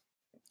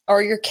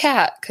or your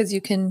cat, because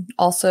you can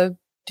also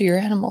do your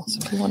animals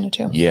if you wanted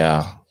to.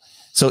 Yeah.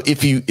 So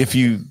if you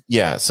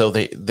so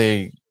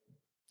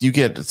you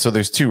get, so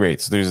there's two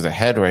rates. There's the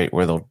head rate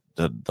where they'll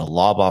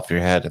lob off your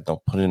head and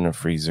they'll put it in a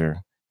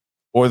freezer.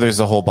 Or there's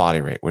the whole body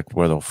rate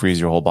where they'll freeze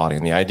your whole body.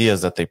 And the idea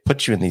is that they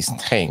put you in these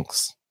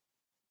tanks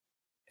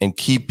and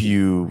keep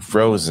you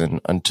frozen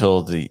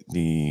until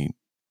the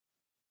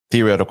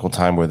theoretical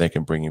time where they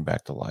can bring you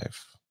back to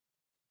life.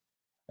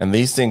 And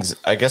these things,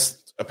 I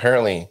guess,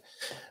 apparently,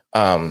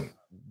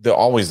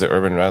 the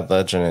urban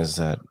legend is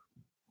that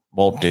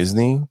Walt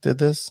Disney did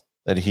this,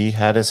 that he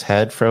had his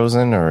head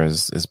frozen or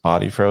his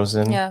body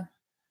frozen. Yeah.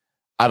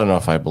 I don't know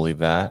if I believe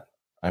that.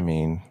 I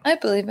mean, I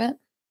believe it.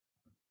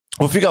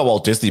 Well, if you got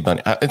Walt Disney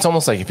money, it's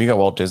almost like if you got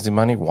Walt Disney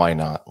money, why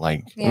not?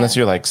 Unless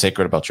you're like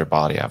sacred about your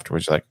body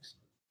afterwards. You're like,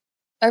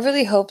 I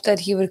really hope that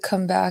he would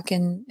come back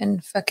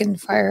and fucking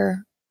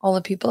fire all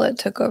the people that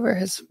took over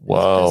his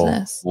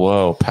business.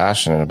 Whoa,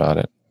 passionate about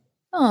it.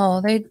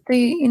 Oh, they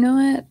you know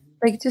what?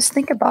 Like, just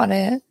think about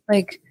it.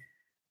 Like,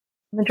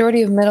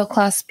 majority of middle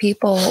class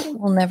people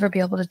will never be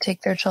able to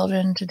take their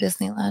children to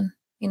Disneyland.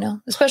 You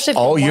know, especially.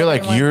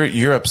 If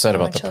You're upset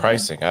about the children.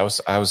 Pricing. I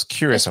was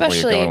curious of where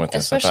you're going with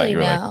this. Especially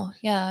now,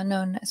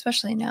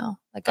 especially now.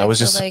 Like I was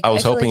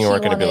hoping you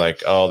weren't going to be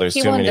like, oh, there's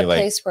too many. He wanted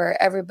a place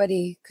where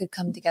everybody could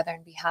come together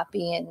and be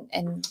happy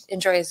and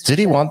enjoy his. Did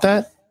he want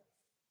that?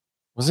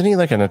 Wasn't he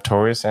like a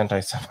notorious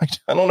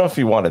anti-Semite? I don't know if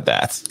he wanted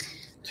that.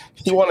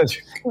 He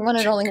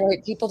wanted only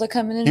white people to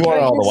come in. And he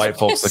wanted all the white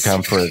folks to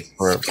come for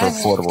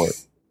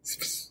affordable.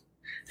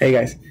 Hey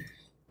guys.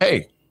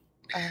 Hey.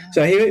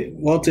 So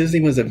Walt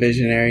Disney was a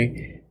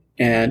visionary,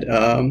 and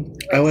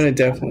I would have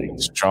definitely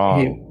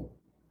strong.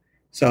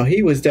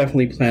 He was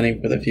definitely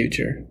planning for the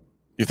future.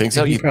 You think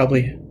so? You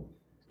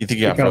think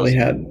he probably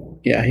had?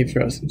 Yeah, he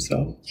froze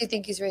himself. Do you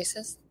think he's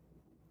racist?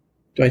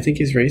 Do I think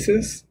he's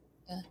racist?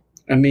 Yeah.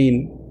 I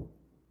mean,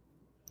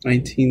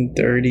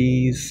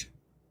 1930s.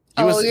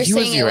 He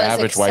was your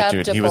average white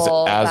dude. He was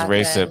as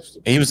racist.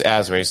 He was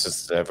as racist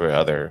as every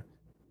other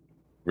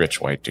rich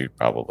white dude,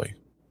 probably.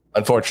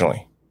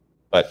 Unfortunately,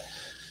 but.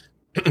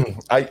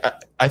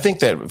 I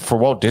think that for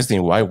Walt Disney,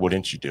 why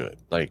wouldn't you do it?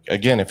 Like,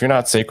 again, if you're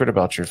not sacred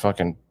about your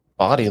fucking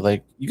body,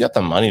 like, you got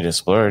the money to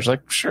splurge.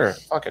 Like, sure,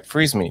 fuck it,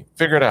 freeze me,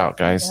 figure it out,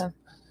 guys. Yeah.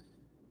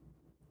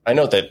 I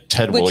know that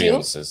Ted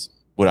Williams is.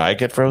 Would I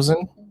get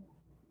frozen?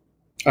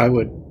 I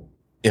would.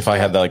 If I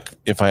had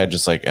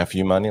just like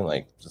FU money,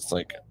 like just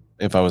like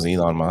if I was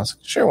Elon Musk,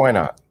 sure, why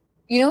not?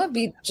 You know what?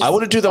 I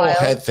would do the whole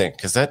head thing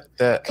because that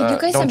could you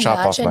guys don't chop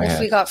off my imagine if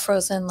head. we got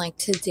frozen like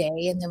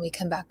today and then we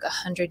come back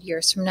 100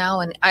 years from now?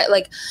 And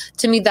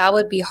to me, that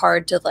would be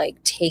hard to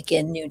like take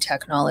in new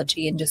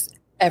technology and just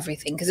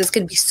everything because it's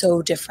going to be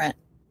so different.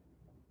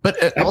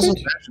 But also,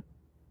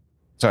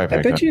 sorry,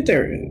 I bet you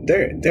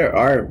there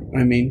are.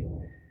 I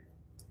mean,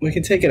 we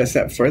can take it a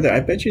step further.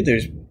 I bet you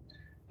there's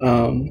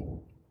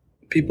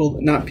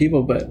not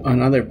people, but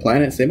on other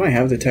planets, they might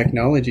have the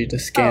technology to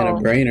scan a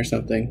brain or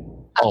something.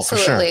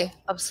 Absolutely. For sure.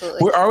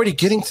 Absolutely. We're already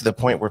getting to the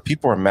point where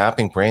people are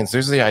mapping brains.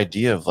 There's the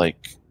idea of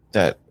like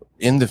that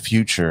in the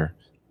future,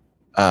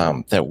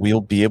 that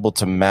we'll be able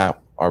to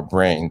map our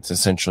brains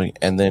essentially,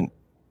 and then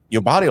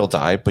your body will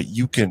die, but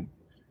you could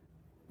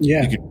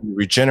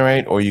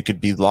regenerate, or you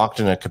could be locked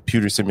in a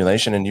computer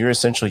simulation, and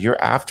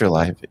your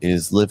afterlife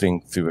is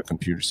living through a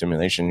computer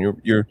simulation.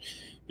 Your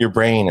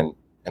brain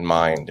and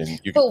mind,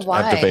 and you can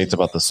have debates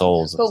about the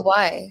souls. But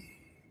why?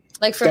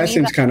 Like for that me,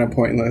 seems kind of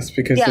pointless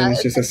because then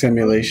it's just a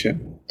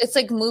simulation. It's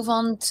like move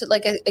on to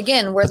like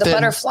again where the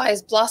butterfly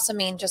is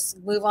blossoming. Just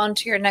move on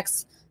to your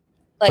next,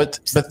 like,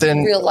 but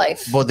then real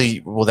life. Well,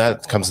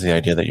 that comes to the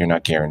idea that you're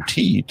not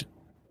guaranteed.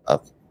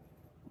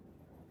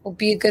 Well,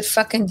 be a good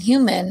fucking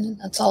human.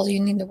 That's all you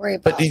need to worry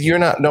about. But you're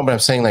not. No, but I'm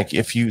saying like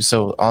if you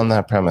on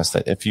that premise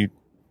that if you.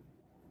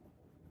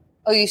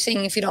 Oh, you're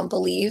saying if you don't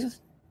believe.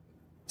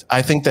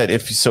 I think that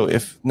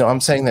I'm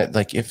saying that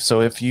like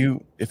if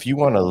you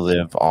want to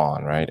live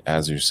on, right,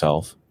 as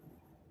yourself,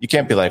 you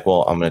can't be like,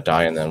 well, I'm going to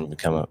die and then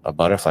become a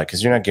butterfly,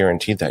 because you're not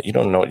guaranteed that. You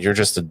don't know. You're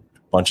just a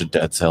bunch of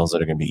dead cells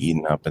that are going to be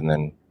eaten up, and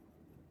then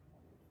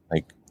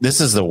like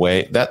this is the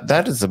way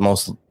that is the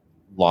most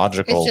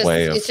logical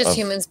way of. It's just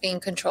humans being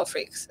control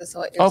freaks, is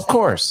what you're saying. Of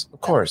course,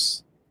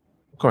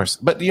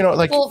 but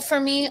like. Well, for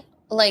me,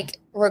 like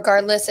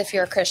regardless if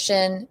you're a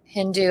Christian,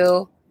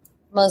 Hindu,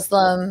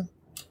 Muslim,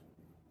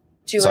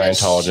 Jewish,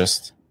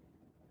 Scientologist,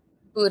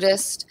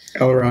 Buddhist,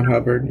 L. Ron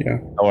Hubbard, yeah.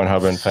 L. Ron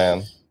Hubbard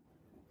fan.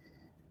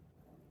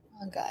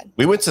 Oh God!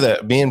 We went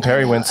to me and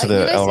Perry went to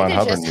the L. Ron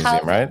Hubbard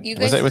Museum, right?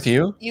 Was that with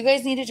you? You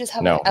guys need to just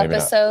have an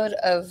episode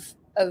of.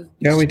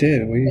 Yeah, we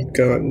did. We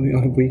go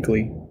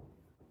weekly.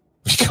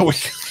 We're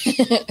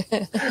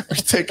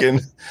taking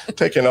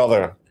all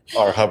our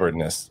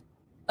Hubbardness.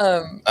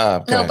 No,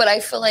 but I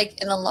feel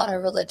like in a lot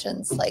of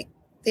religions, like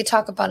they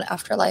talk about an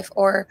afterlife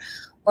or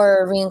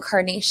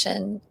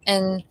reincarnation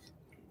and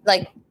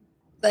like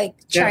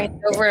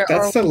trying over.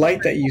 That's the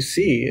light that you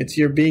see. It's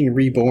you're being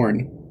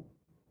reborn.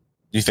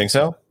 Do you think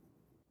so?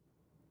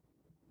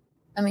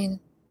 I mean,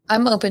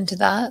 I'm open to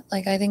that.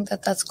 Like, I think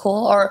that's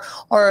cool.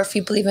 Or if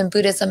you believe in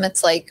Buddhism,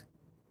 it's like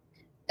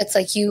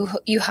you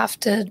have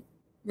to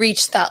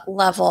reach that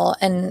level,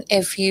 and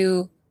if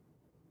you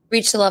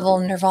reach the level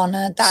of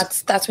nirvana,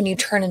 that's when you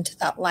turn into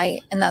that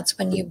light, and that's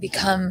when you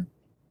become,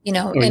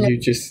 or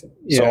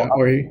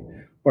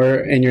or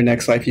in your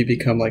next life you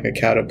become like a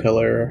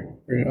caterpillar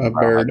or a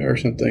bird or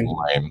something.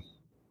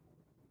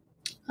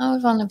 I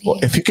would want to be. Well,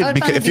 if you could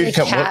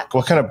become,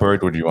 what kind of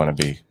bird would you want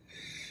to be?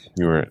 If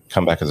you were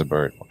come back as a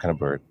bird, what kind of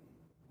bird?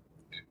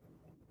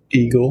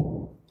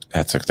 Eagle.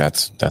 That's a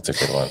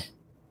good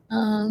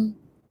one.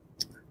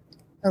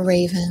 A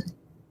raven.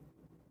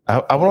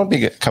 I want to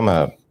become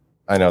a.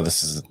 I know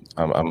this is.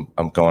 I'm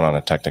going on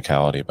a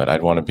technicality, but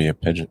I'd want to be a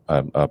pigeon.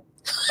 A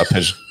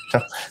pigeon.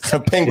 A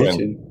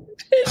penguin.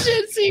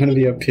 I'm gonna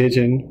be a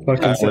pigeon.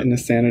 Fucking sitting a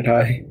standard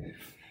high.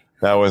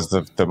 That was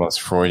the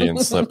most Freudian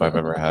slip I've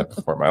ever had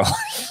before in my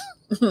life.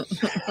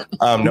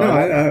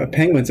 A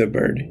penguin's a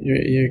bird.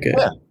 You're good.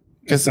 Yeah,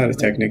 it's not a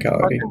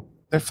technicality.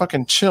 They're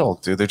fucking chill,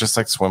 dude. They're just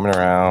like swimming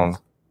around.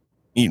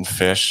 Eating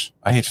fish.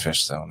 I hate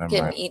fish though. Never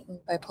Getting mind. eaten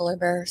by polar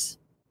bears.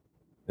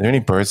 Are there any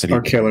birds that Or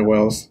eat? killer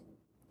whales.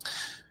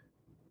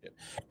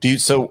 Do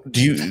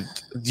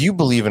you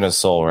believe in a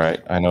soul?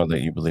 Right. I know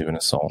that you believe in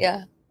a soul.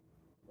 Yeah,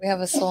 we have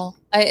a soul.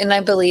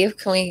 I believe.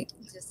 Can we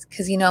just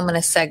because I'm going to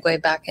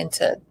segue back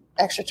into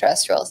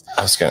extraterrestrials.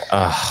 I was gonna.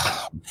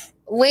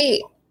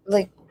 Wait,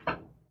 like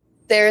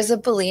there's a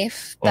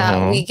belief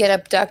that we get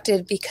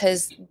abducted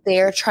because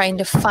they're trying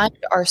to find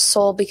our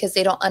soul because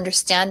they don't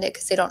understand it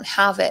because they don't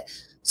have it.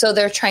 So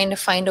they're trying to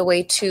find a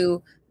way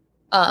to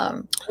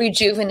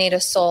rejuvenate a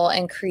soul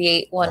and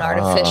create one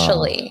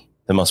artificially.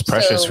 The most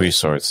precious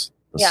resource,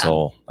 the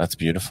soul. That's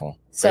beautiful.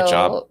 Great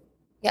job.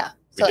 Yeah.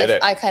 We did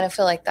it. I kind of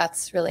feel like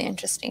that's really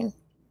interesting.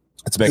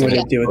 What do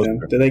they do with them?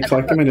 Do they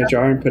collect them in a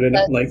jar and put it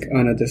like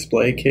on a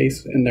display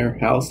case in their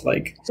house?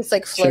 Like, just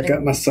like floating. Check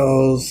out my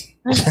souls.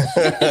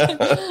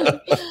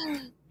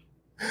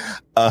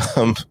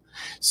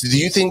 So do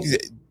you think,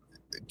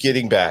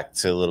 getting back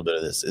to a little bit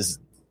of this, is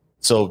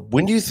so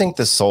when do you think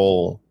the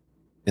soul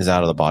is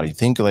out of the body?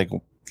 Think like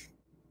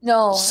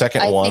no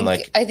second I one,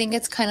 think, I think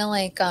it's kind of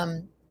like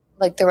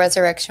the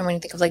resurrection. When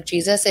you think of like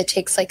Jesus, it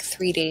takes like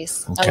 3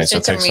 days. Okay, I was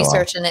doing so some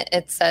research and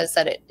it says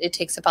that it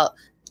takes about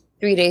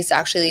 3 days to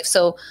actually leave.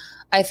 So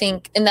I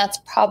think, and that's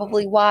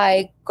probably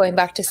why, going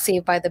back to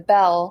Saved by the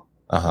Bell,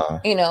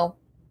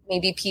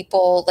 maybe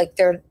people like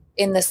they're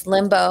in this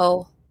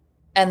limbo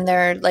and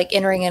they're like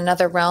entering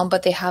another realm,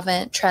 but they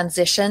haven't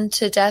transitioned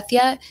to death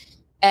yet.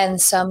 And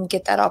some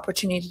get that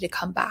opportunity to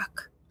come back.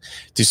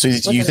 Do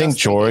you think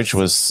George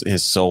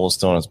his soul was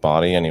still in his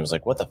body and he was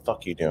like, what the fuck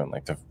are you doing?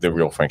 Like the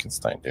real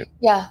Frankenstein dude.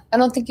 Yeah. I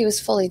don't think he was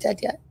fully dead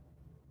yet.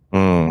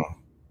 I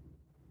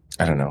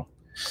don't know.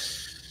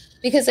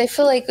 Because I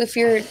feel like if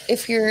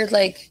you're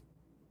like,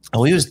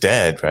 oh, he was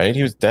dead, right?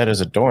 He was dead as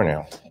a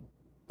doornail.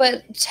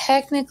 But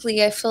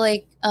technically, I feel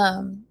like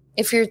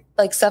if you're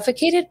like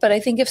suffocated, but I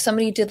think if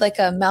somebody did like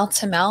a mouth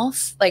to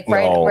mouth, like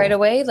right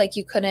away, like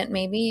you couldn't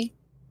maybe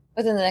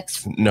within the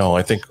next. No,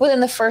 I think within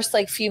the first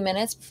like few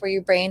minutes before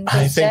your brain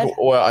goes dead.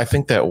 Well, I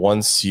think that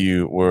once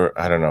you were,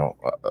 I don't know,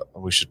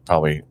 we should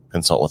probably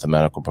consult with a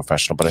medical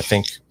professional. But I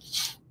think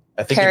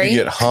Harry?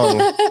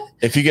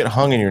 if you get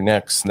hung and your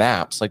neck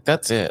snaps, like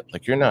that's it.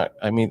 Like you're not.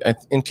 I mean,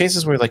 in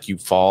cases where like you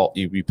fall,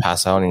 you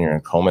pass out and you're in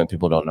a coma, and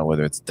people don't know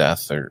whether it's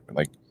death or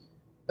like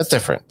that's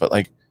different. But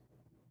like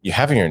you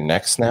having your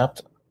neck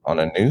snapped on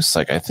a noose,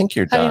 like I think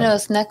you're done. How do you know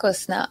his neck was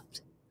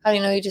snapped? How do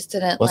you know he just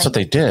didn't? Well, that's what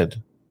they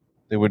did.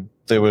 They would.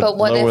 But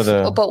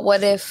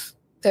what if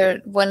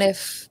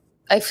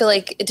I feel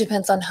like it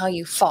depends on how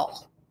you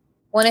fall.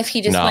 What if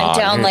he just went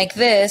down like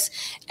this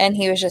and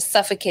he was just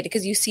suffocated?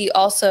 Because you see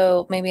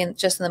also maybe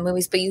just in the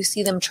movies, but you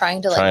see them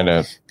trying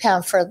to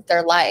pound for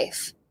their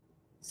life.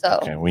 So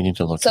okay, we need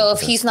to look. So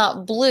if he's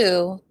not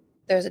blue,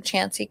 there's a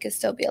chance he could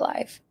still be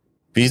alive.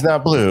 If he's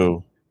not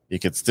blue, he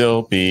could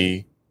still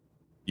be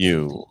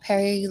you.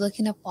 Perry, are you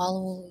looking up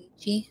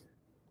Waluigi?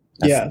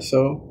 Yeah,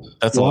 so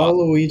that's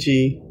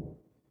Waluigi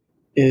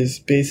is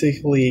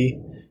basically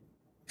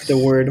the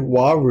word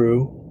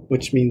waru,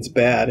 which means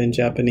bad in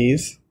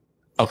Japanese.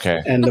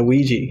 Okay. And the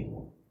Ouija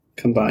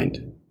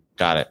combined.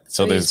 Got it.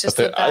 So I just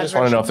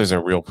want to know if there's a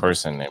real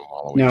person named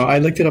Waluigi. No, I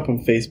looked it up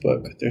on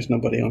Facebook. There's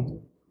nobody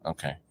on.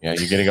 Okay. Yeah,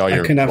 you're getting all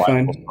your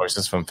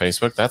sources from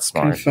Facebook? That's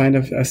smart. I couldn't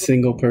find a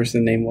single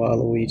person named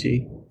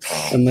Waluigi.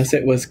 Unless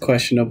it was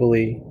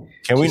questionably.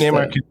 Can we name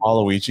our kid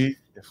Waluigi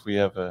if we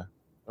have a...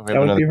 That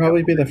would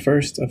probably be the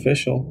first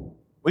official.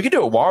 We could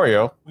do it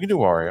Wario. We could do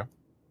Wario.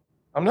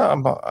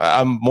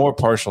 I'm more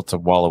partial to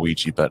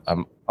Waluigi, but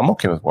I'm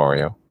okay with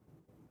Wario.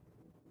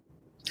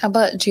 How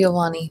about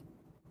Giovanni?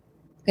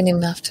 We name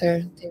him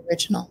after the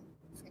original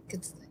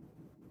Frankenstein.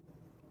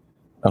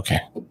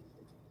 Okay.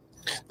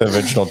 The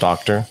original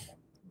doctor.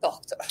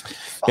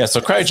 Yeah,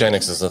 so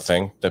cryogenics is a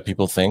thing that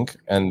people think,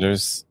 and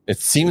it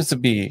seems to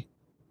be.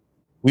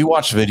 We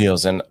watch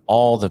videos, and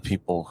all the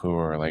people who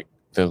are like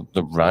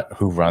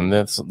who run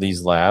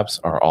these labs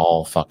are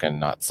all fucking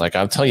nuts. Like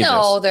I'll tell you this.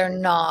 No, they're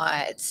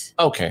not.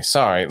 Okay,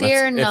 sorry.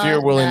 If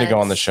you're willing to go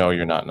on the show,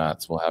 you're not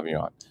nuts. We'll have you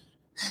on.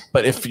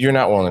 But if you're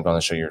not willing to go on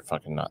the show, you're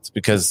fucking nuts.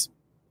 Because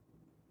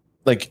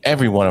like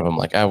every one of them,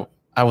 like I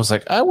was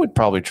like, I would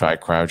probably try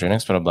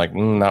cryogenics, but I'm like,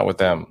 not with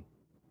them.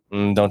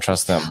 Don't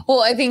trust them.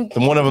 Well, I think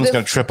one of them's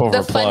going to trip over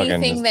a plug. The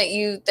funny thing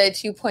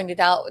that you pointed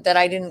out that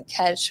I didn't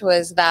catch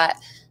was that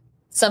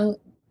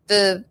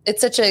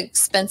it's such an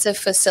expensive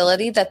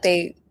facility that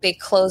they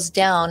closed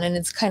down, and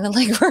it's kind of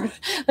like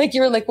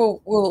you were like,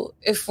 well,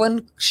 if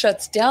one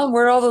shuts down,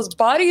 where do all those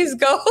bodies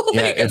go?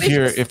 Yeah, if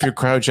your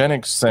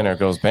cryogenics center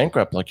goes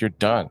bankrupt, like you're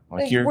done.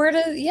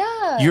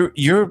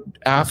 Your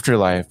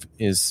afterlife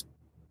is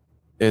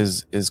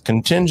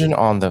contingent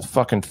on the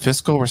fucking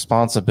fiscal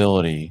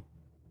responsibility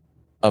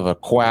of a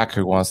quack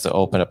who wants to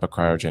open up a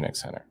cryogenic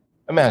center.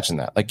 Imagine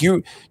that. Like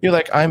you're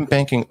like, I'm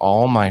banking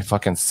all my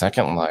fucking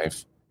second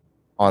life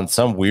on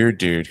some weird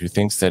dude who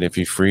thinks that if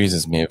he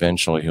freezes me,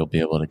 eventually he'll be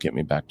able to get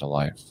me back to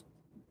life.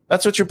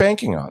 That's what you're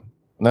banking on.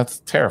 And that's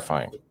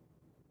terrifying.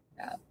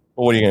 Yeah.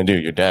 But what are you going to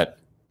do? You're dead.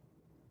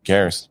 Who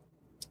cares?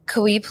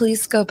 Could we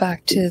please go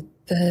back to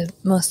the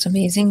most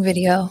amazing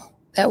video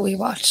that we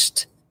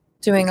watched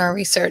doing our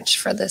research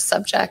for this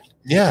subject.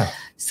 Yeah.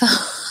 So,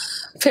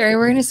 Perry,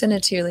 we're going to send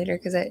it to you later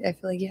because I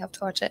feel like you have to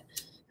watch it.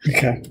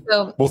 Okay.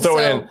 So, We'll throw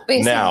it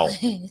in now.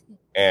 basically-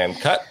 And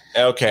cut.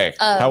 Okay.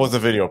 How was the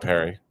video,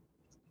 Perry?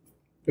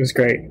 It was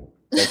great.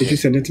 Did you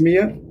send it to me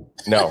yet?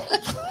 No.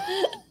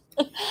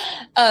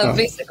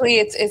 Basically,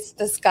 it's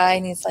this guy,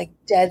 and he's like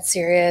dead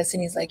serious,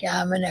 and he's like,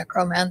 "Yeah, I'm a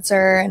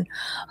necromancer, and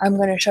I'm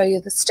going to show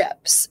you the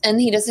steps." And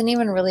he doesn't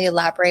even really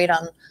elaborate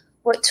on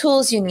what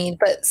tools you need,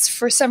 but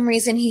for some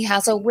reason, he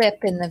has a whip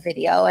in the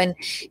video, and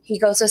he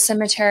goes to a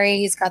cemetery.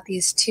 He's got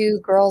these two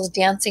girls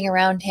dancing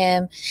around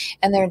him,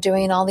 and they're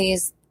doing all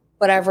these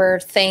whatever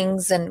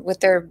things and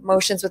with their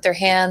motions with their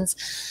hands,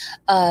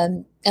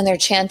 and they're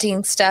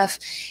chanting stuff.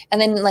 And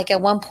then, like, at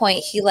one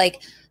point, he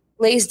like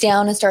lays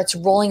down and starts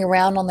rolling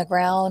around on the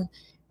ground,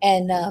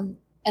 and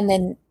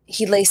then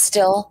he lays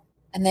still,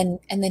 and then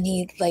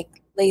he like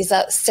lays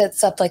up,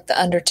 sits up like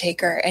the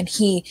Undertaker, and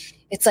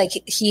it's like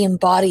he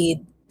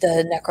embodied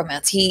the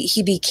necromancer.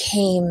 He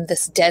became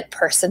this dead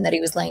person that he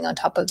was laying on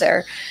top of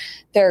their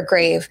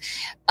grave,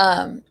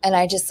 and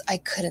I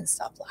couldn't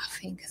stop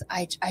laughing because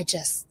I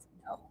just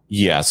no.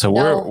 Yeah, so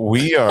No.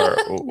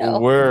 No.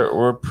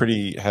 we're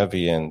pretty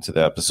heavy into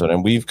the episode,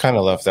 and we've kind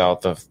of left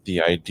out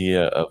the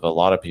idea of a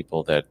lot of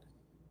people that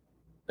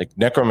like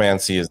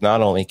necromancy is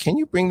not only can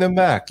you bring them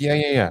back,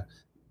 yeah.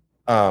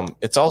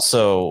 It's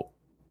also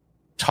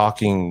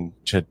talking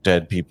to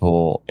dead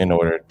people in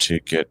order to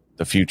get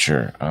the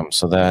future.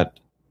 So that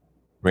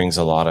brings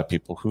a lot of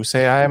people who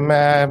say I'm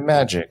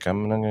magic.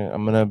 I'm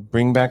gonna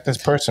bring back this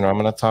person, or I'm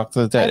gonna talk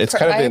to the dead. It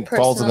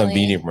falls in the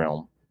medium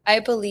realm. I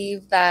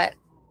believe that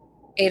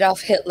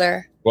Adolf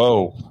Hitler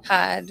Whoa.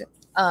 had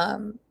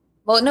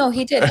well, no,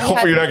 he did. I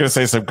hope you're not going to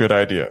say some good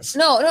ideas.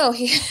 No,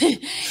 he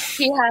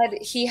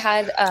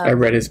had I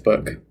read his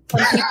book.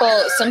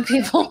 some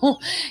people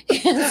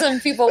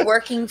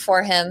working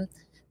for him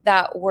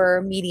that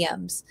were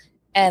mediums,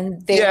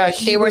 and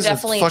they were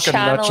definitely a fucking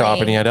channeling, nut job,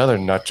 and he had other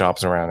nut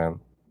jobs around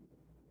him.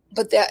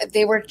 but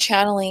they were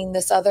channeling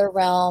this other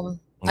realm.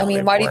 No, I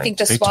mean, why do you think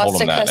the They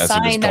told him swastika that as he was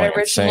sign that going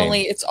originally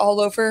insane. it's all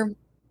over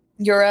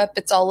Europe,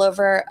 it's all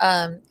over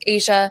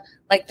Asia,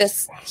 like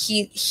this?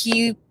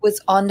 He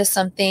was onto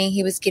something.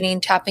 He was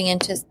tapping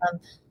into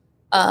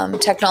some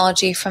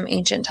technology from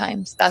ancient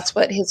times. That's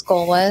what his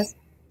goal was,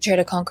 to try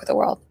to conquer the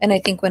world. And I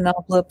think when it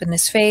all blew up in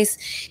his face,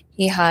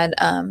 he had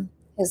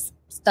his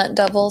stunt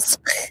doubles,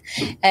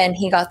 and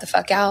he got the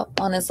fuck out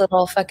on his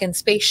little fucking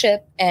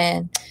spaceship,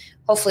 and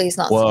hopefully he's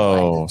not.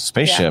 Whoa,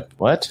 spaceship?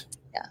 What?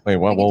 Yeah. Wait,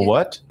 what? Well,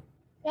 what?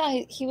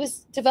 Yeah, he was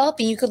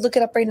developing. You could look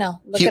it up right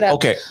now. Look it up.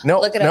 Okay, no,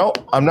 Look it no,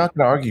 up. I'm not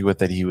going to argue with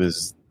that. He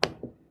was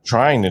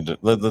trying to.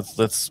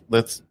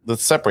 Let's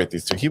separate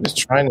these two. He was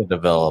trying to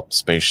develop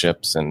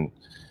spaceships and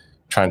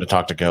trying to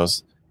talk to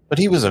ghosts, but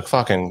he was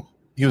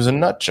a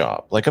nut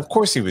job. Like, of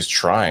course he was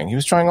trying. He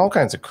was trying all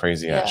kinds of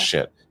crazy ass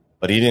shit,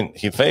 but he didn't.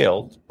 He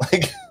failed.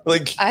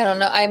 like I don't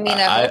know. I mean,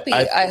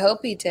 I hope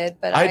he did,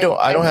 but I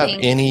don't have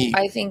any.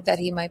 I think that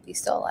he might be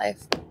still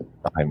alive,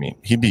 I mean,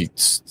 he'd be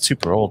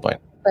super old by now.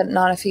 but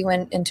not if he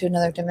went into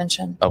another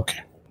dimension. Okay.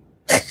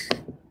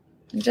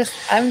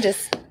 I'm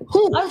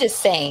just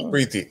saying.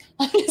 Breathe deep.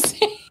 I'm just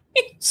saying.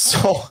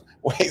 So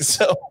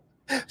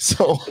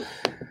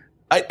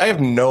I have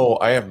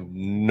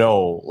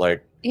no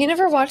like. You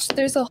never watched?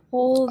 There's a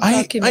whole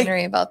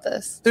documentary about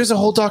this. There's a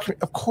whole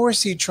document. Of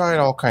course, he tried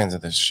all kinds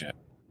of this shit.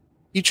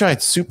 He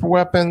tried super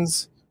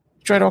weapons.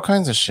 He tried all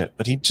kinds of shit,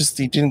 but he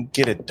didn't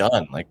get it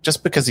done. Like,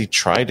 just because he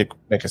tried to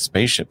make a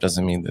spaceship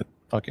doesn't mean that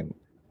fucking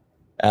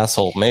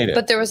asshole made it.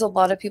 But there was a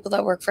lot of people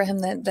that worked for him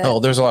that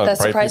there's a lot that of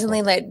bright surprisingly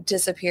people. like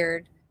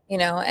disappeared.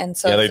 And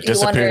so They you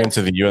disappeared wonder-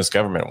 into the U.S.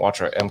 government.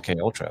 Watch our MK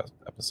Ultra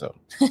episode.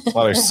 A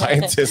lot of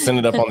scientists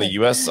ended up on the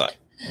U.S. side.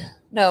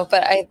 No,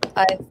 but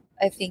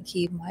I think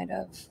he might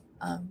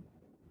have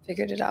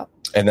figured it out.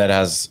 And that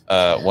has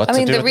what I to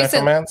mean, do the with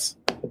reason- necromance?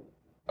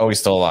 Oh, he's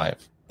still alive.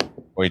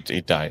 Or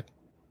he died.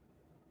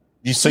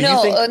 You think?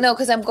 No,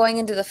 because I'm going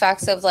into the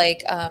facts of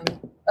like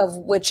of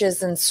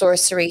witches and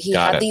sorcery. He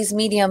Got had it. these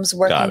mediums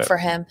working it. for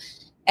him,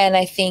 and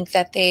I think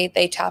that they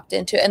tapped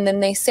into it. And then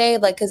they say,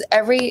 like, because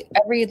every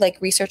like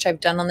research I've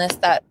done on this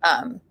that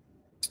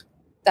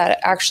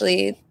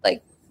actually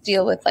like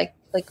deal with like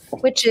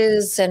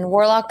witches and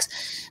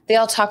warlocks, they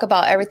all talk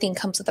about everything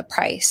comes with a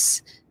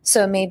price.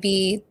 So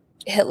maybe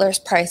Hitler's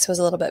price was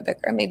a little bit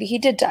bigger. Maybe he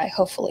did die,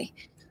 hopefully.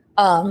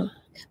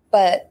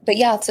 But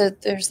yeah, so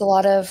there's a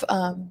lot of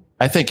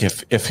I think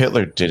if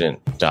Hitler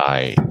didn't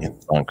die in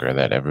the bunker,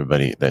 that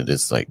everybody that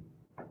is like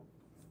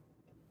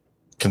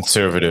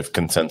conservative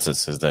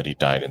consensus is that he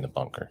died in the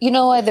bunker. You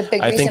know why the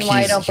big I think reason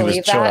why I don't he was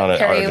believe chilling out that, in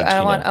Perry,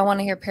 Argentina. I want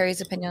to hear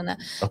Perry's opinion on that.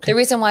 Okay. The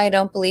reason why I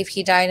don't believe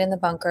he died in the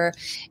bunker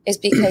is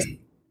because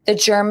the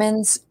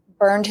Germans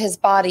burned his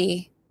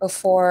body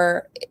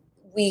before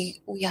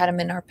we had him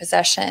in our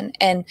possession.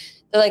 And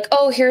they're like,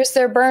 oh, here's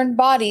their burned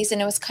bodies.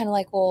 And it was kind of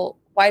like, well,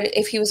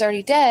 if he was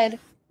already dead,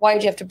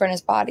 why'd you have to burn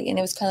his body? And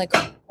it was kind of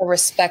like a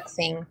respect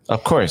thing,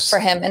 of course, for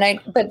him.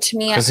 But to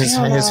me, because his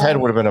head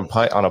would have been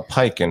on a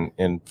pike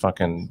in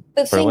fucking.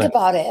 But Berlin. think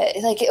about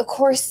it. Like, of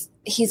course,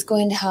 he's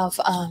going to have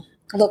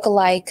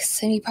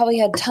lookalikes, and he probably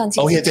had tons.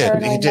 He did,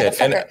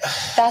 and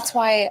that's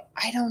why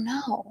I don't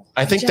know.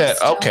 I think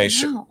that okay,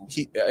 sure.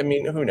 I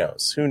mean, who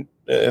knows?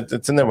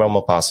 It's in the realm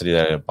of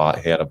possibility that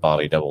he had a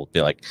body double.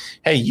 Be like,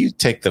 hey, you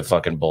take the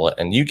fucking bullet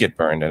and you get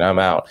burned, and I'm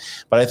out.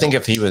 But I think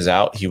if he was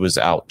out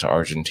to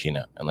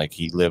Argentina, and like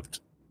he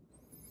lived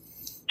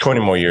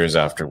 20 more years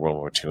after World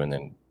War II, and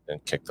then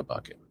kicked the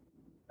bucket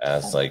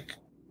as like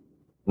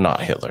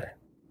not Hitler.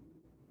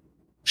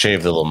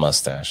 Shaved the little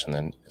mustache, and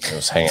then it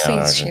was hanging out in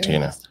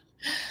Argentina.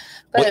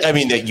 But I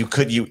mean, that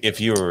if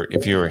you were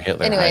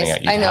Hitler. Anyways,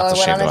 hanging out, I know I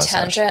went on a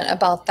mustache. tangent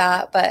about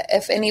that, but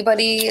if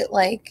anybody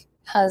like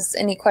has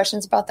any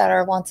questions about that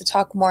or wants to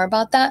talk more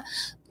about that,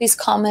 please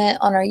comment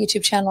on our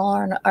YouTube channel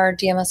or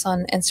DM us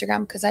on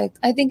Instagram, because I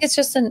think it's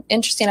just an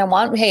interesting. I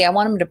want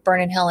him to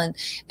burn in hell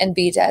and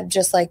be dead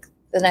just like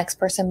the next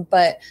person,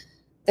 but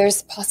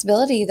there's a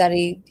possibility that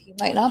he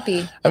might not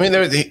be. I mean,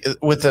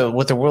 with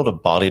the world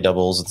of body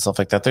doubles and stuff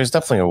like that, there's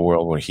definitely a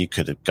world where he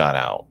could have got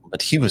out,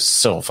 but he was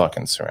so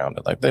fucking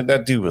surrounded. Like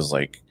that dude was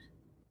like,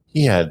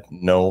 he had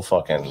no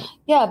fucking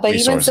but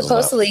even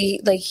supposedly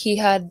left. Like he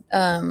had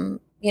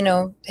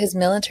his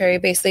military,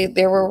 basically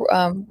they were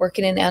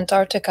working in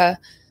Antarctica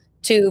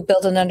to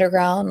build an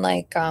underground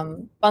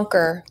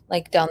bunker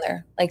like down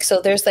there. Like,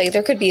 so there's like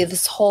there could be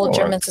this whole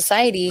German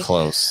society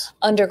close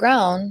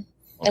underground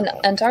in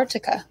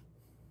Antarctica.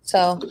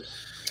 So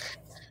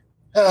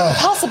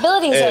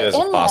possibilities are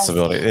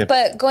endless.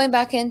 But going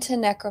back into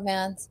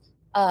necromance,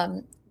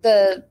 a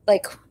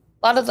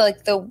lot of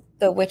the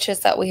witches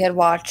that we had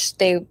watched,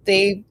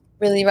 they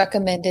really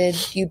recommended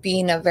you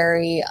being a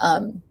very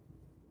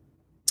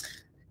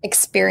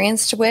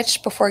experienced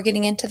witch before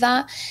getting into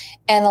that.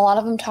 And a lot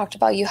of them talked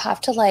about you have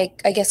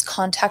to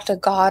contact a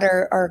god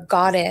or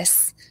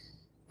goddess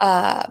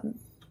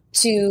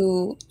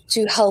to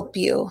help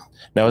you.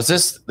 Now, is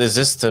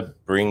this to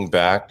bring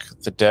back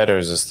the dead, or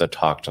is this to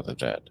talk to the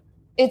dead?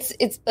 It's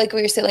like what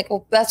you're saying,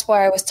 that's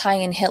why I was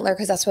tying in Hitler,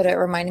 because that's what it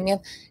reminded me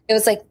of. It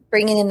was like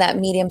bringing in that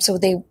medium, so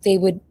they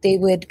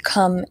would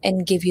come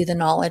and give you the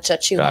knowledge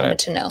that you wanted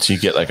to know. So you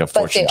get like a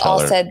fortune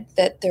teller. But they all said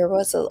that there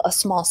was a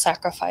small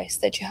sacrifice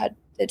that you had,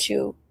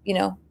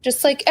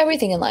 just like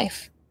everything in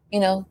life,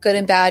 good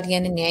and bad,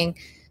 yin and yang.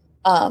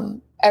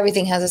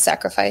 Everything has a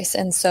sacrifice,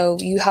 and so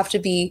you have to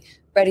be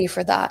ready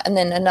for that. And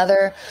then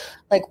another,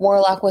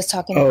 Warlock was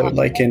talking about,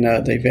 like in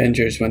the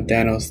Avengers when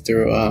Thanos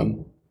threw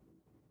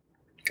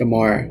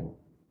Gamora.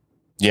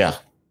 Yeah.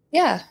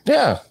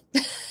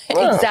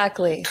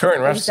 Exactly.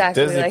 Current reference,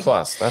 Disney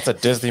Plus. That's a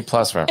Disney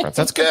Plus reference.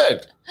 That's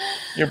good.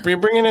 You're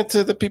bringing it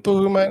to the people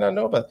who might not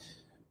know about it.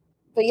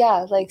 But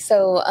yeah,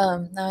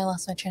 now I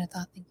lost my train of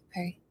thought. Thank you,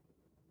 Perry.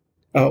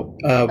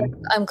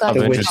 I'm glad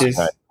the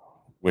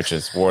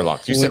witches,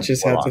 Warlock. You said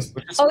Warlock.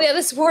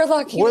 This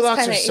Warlock. He was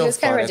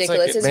kind of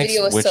ridiculous. His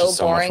video was so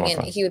boring,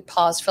 and he would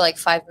pause for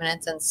 5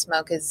 minutes and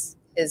smoke his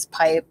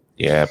pipe.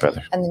 Yeah,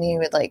 brother. And then he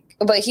would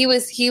but he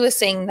was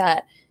saying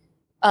that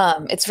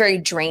it's very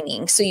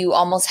draining. So you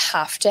almost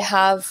have to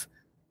have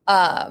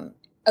a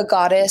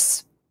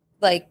goddess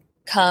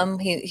come.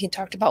 He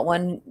talked about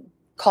one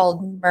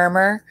called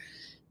Murmur.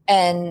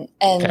 And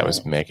I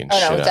was making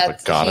shit up.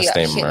 A goddess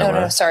named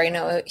Murmur.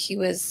 No, he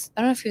was.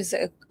 I don't know if he was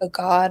a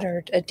god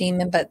or a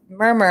demon, but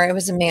Murmur, it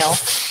was a male.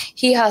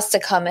 He has to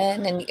come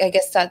in, and I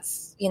guess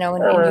that's and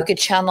you could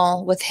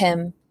channel with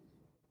him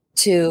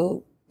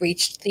to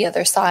reach the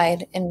other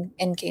side and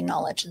gain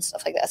knowledge and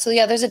stuff like that. So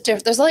yeah,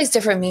 there's all these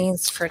different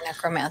meanings for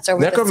necromancer.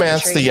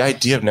 The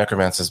idea of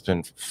necromancer has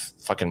been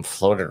fucking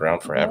floated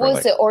around forever. What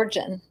was the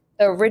origin?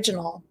 The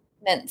original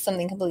meant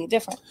something completely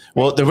different.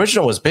 Well, the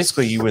original was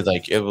basically you would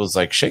it was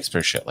like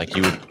Shakespeare shit. Like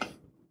you would.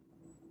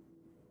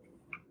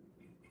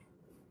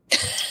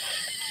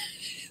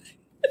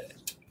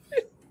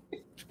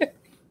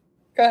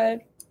 Go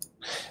ahead.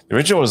 The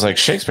original was like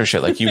Shakespeare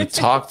shit. Like you would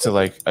talk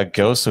to a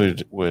ghost who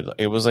would.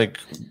 It was like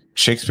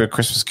Shakespeare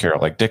Christmas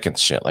Carol, like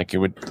Dickens shit. Like a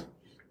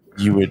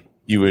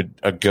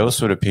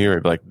ghost would appear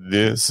and be like,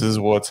 "This is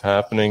what's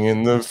happening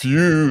in the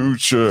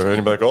future," and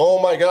you'd be like, "Oh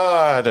my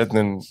god!" And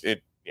then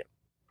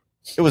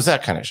it was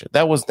that kind of shit.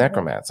 That was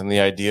necromancy, and the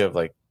idea of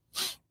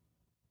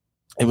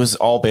it was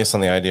all based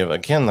on the idea of,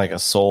 again, a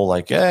soul.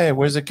 Hey,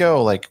 where's it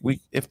go?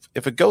 If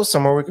it goes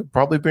somewhere, we could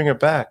probably bring it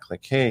back.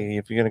 Hey,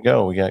 if you're gonna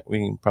go, we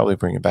can probably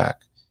bring it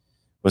back.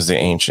 Was the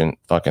ancient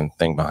fucking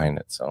thing behind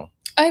it. So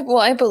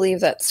I believe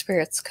that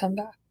spirits come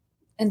back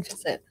and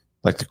visit,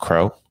 like the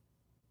crow.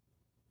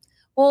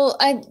 Well,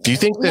 do you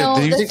think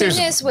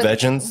there's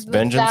vengeance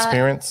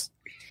spirits?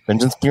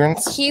 Vengeance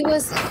spirits? He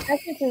was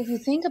technically, if you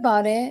think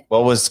about it.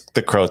 What was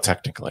the crow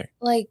technically?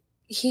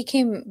 He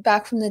came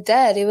back from the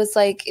dead. It was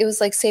like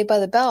Saved by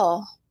the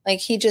Bell.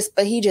 He just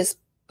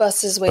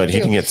bust his way through. But he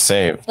can get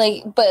saved. But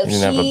he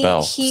didn't have a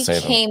bell.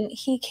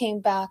 He came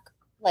back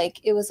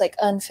it was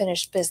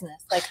unfinished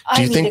business.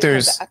 Do you think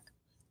there's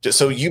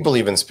So you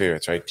believe in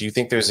spirits, right? Do you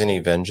think there's any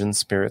vengeance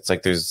spirits?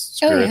 Like there's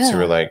spirits who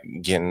are like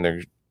getting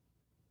their...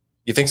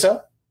 You think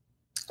so?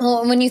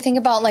 Well, when you think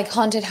about like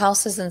haunted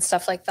houses and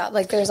stuff like that,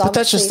 like there's But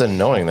that's just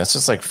annoying. That's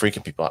just like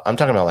freaking people out. I'm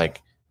talking about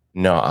like,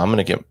 no, I'm going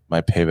to get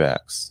my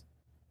paybacks.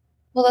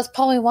 Well, that's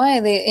probably why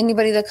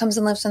anybody that comes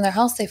and lives in their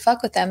house, they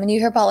fuck with them. And you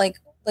hear about like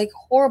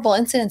horrible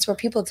incidents where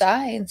people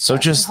die. And so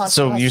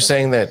you're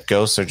saying that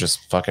ghosts are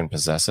just fucking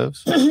possessive?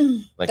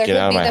 Like get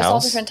out of my house? There's all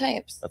different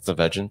types. That's the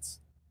vengeance?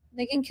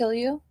 They can kill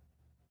you.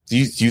 Do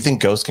you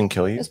think ghosts can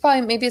kill you?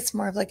 Maybe it's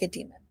more of like a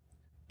demon.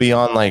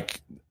 Beyond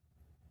like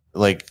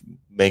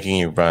making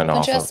you run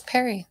off of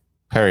Perry.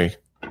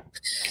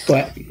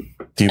 What?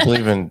 Do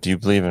you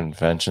believe in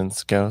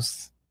vengeance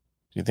ghosts?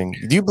 You don't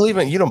believe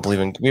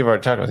in, we've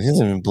already talked about it. He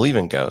doesn't even believe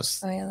in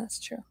ghosts. Oh yeah, that's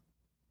true.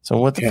 So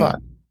what the fuck?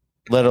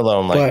 Let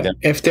alone like but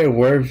if there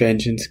were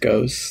vengeance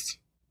ghosts,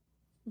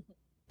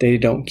 they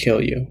don't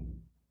kill you.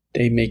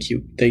 They make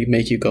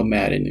you go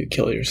mad and you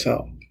kill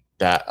yourself.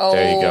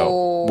 There you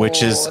go.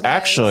 Which is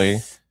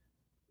actually,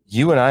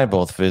 you and I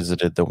both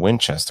visited the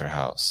Winchester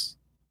house.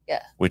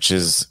 Yeah. Which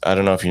is, I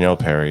don't know if you know,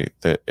 Perry,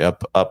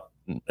 up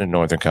in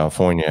Northern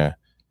California.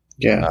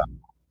 Yeah.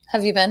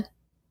 Have you been?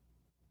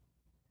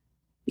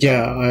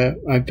 Yeah,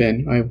 I've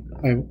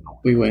been.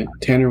 We went.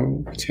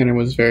 Tanner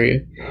was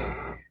very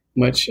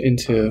much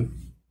into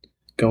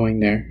going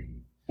there.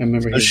 I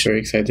remember he was very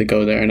excited to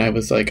go there, and I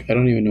was like, I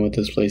don't even know what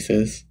this place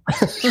is.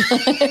 It's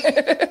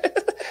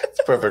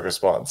a perfect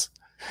response.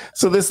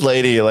 So this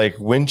lady, like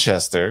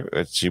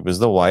Winchester, she was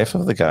the wife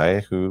of the guy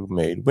who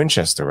made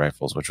Winchester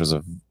rifles, which was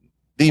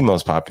the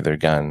most popular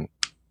gun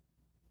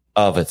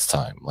of its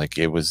time. Like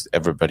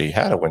everybody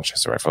had a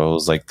Winchester rifle. It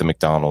was like the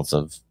McDonald's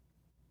of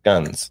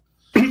guns.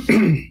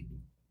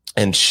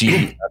 And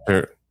she,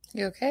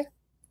 you okay?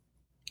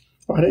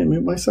 Oh, I didn't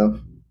mute myself.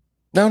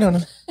 No.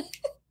 Don't.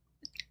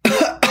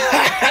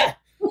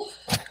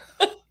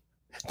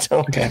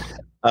 Okay.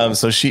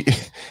 So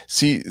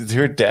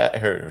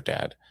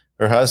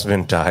her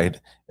husband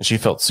died, and she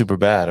felt super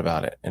bad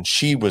about it, and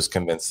she was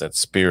convinced that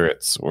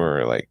spirits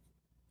were like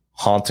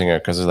haunting her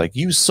because they're like,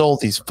 you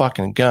sold these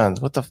fucking guns.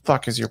 What the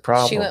fuck is your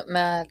problem? She went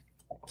mad.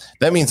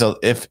 That means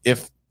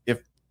if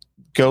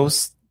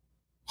ghosts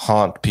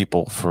haunt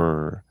people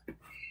for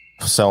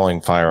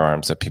selling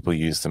firearms that people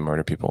use to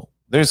murder people,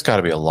 there's got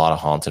to be a lot of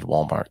haunted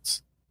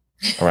Walmarts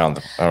around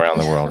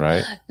the world,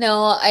 right?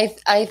 No,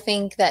 I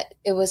think that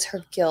it was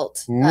her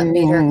guilt that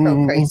made her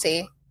go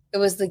crazy. It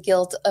was the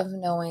guilt of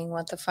knowing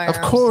what the firearms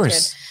of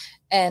course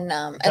did. And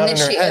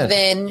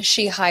then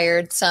she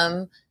hired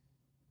some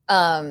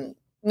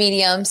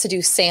mediums to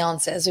do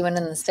seances. We went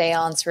in the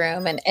seance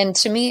room, and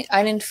to me,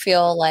 I didn't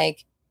feel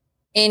like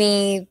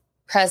any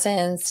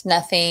presence,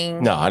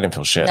 nothing. No, I didn't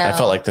feel shit. No. I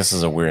felt like this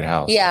is a weird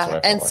house. Yeah,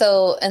 and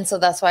so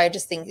that's why I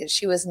just think that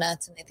she was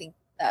nuts, and I think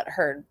that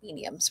her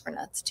mediums were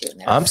nuts too.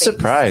 I'm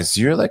surprised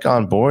you're like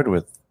on board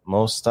with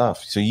most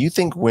stuff. So you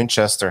think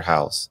Winchester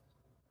House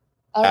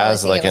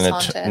as like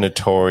a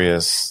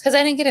notorious? Because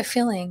I didn't get a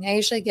feeling. I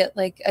usually get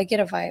a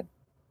vibe.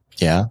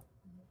 Yeah,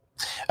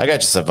 I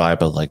got just a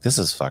vibe of like, this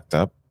is fucked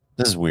up.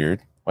 This is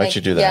weird. Why'd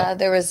you do that? Yeah,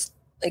 there was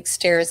like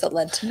stairs that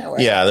led to nowhere.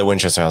 Yeah, the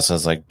Winchester House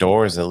has like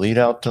doors that lead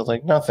out to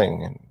like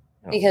nothing. And,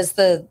 because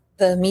the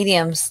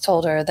mediums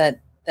told her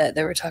that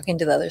they were talking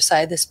to the other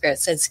side. The spirit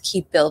says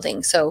keep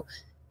building. So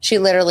she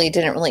literally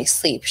didn't really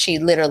sleep. She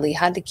literally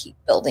had to keep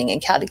building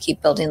and had to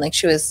keep building. Like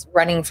she was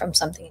running from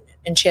something,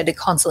 and she had to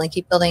constantly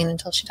keep building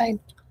until she died.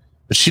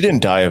 But she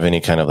didn't die of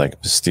any kind of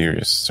like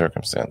mysterious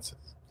circumstances.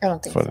 I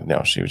don't think so.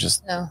 No, she was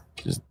just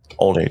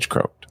old age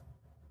croaked.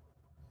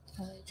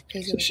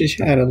 So she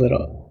had a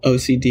little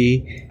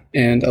OCD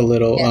and a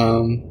little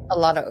a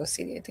lot of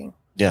OCD, I think.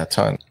 Yeah, a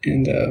ton.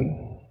 And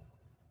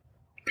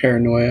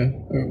paranoia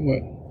or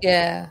what?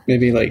 Yeah.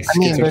 Maybe like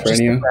schizophrenia.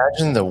 Just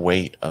imagine the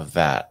weight of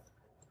that.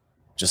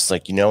 Just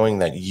like knowing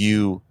that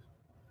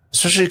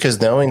especially because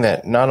knowing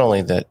that not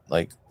only that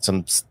like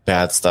some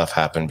bad stuff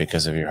happened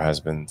because of your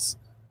husband's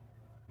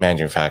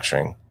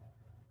manufacturing,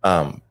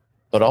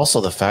 but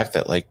also the fact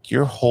that like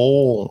your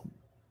whole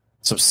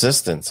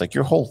subsistence, like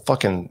your whole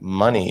fucking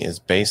money is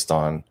based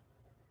on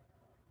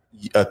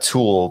a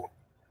tool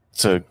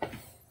to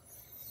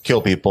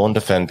kill people and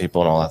defend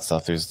people and all that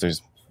stuff.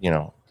 There's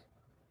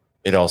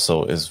it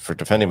also is for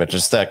defending, but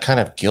just that kind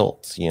of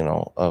guilt,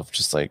 of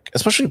just like,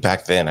 especially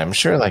back then. I'm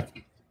sure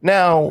like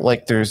now,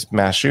 like there's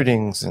mass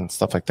shootings and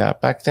stuff like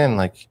that. Back then,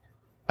 like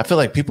I feel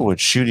like people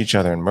would shoot each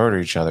other and murder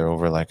each other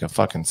over like a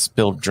fucking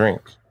spilled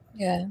drink.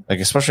 Yeah.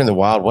 Like especially in the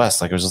Wild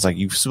West, like it was just like,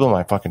 you spill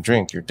my fucking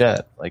drink, you're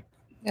dead. Like,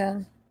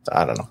 yeah.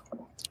 I don't know.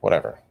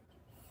 Whatever.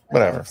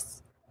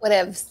 Whatevs.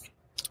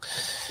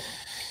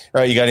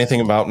 All right, you got anything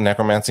about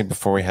necromancy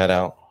before we head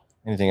out?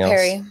 Anything else?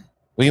 Perry.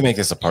 We can make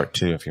this a part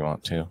 2 if you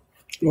want to.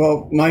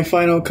 Well, my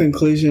final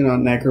conclusion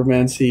on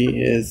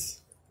necromancy is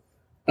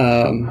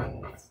I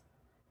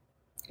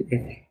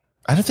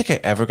don't think I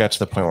ever got to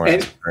the point where I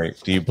asked, right,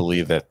 do you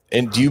believe that?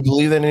 And do you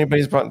believe that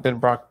anybody's been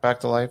brought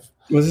back to life?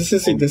 Well, this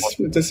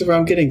is where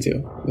I'm getting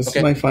to. This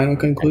is my final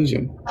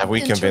conclusion. Have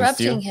we convinced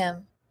you?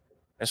 Him.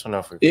 just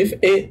want to know if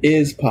it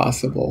is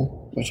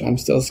possible, which I'm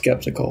still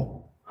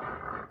skeptical,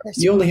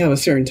 you only have a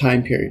certain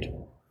time period.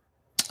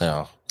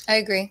 Yeah. I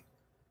agree.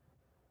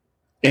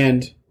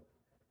 And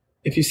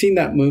if you've seen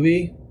that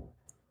movie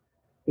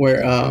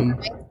where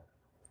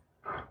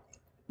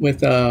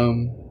with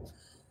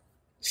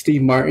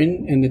Steve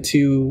Martin and the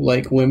two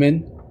like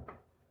women.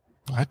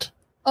 What?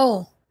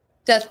 Oh,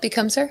 Death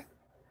Becomes Her?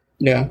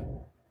 Yeah.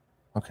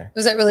 Okay.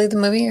 Was that really the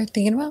movie you're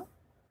thinking about?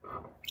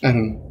 I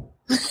don't know.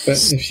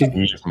 But if she,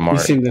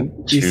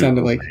 Martin, you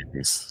sounded like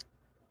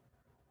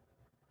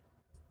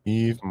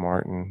Steve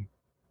Martin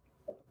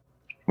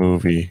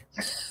movie,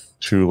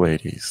 Two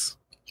Ladies.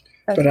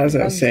 But as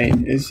I was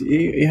saying, is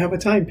you have a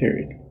time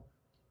period.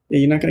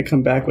 You're not going to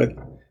come back with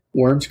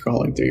worms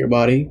crawling through your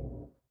body.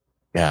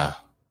 Yeah,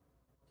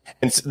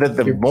 and so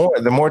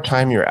the more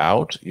time you're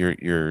out,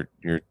 you're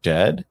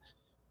dead.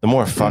 The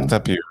more fucked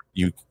up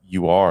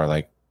you are.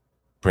 Like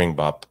being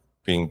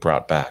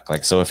brought back.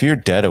 Like so, if you're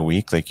dead a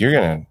week, like you're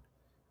gonna,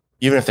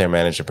 even if they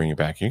manage to bring you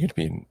back, you're gonna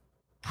be in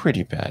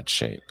pretty bad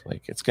shape.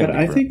 Like it's gonna. But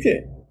I think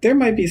that there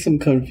might be some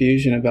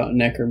confusion about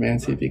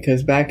necromancy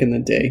because back in the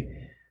day,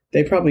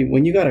 they probably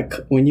when you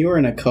were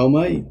in a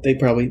coma, they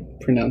probably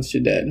pronounced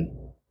you dead.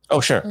 Oh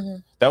sure,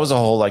 that was a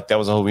whole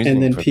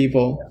reason. And then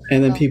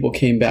people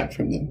came back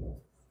from them.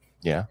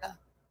 Yeah.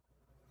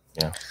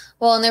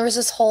 Well, and there was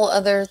this whole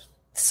other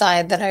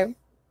side that I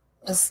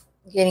was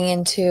getting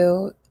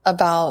into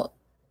about,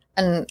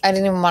 and I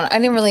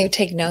didn't really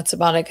take notes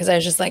about it because I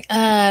was just like,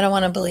 I don't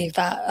want to believe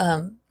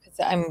that because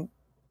I'm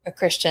a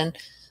Christian.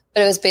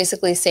 But it was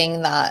basically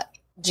saying that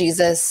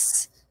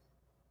Jesus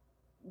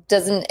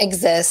doesn't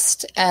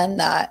exist and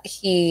that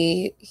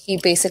he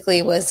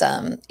basically was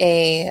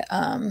it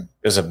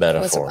was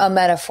a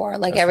metaphor.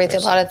 Like everything,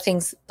 a lot of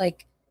things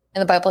like in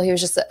the Bible, he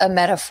was just a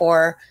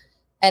metaphor,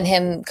 and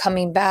him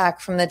coming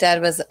back from the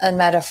dead was a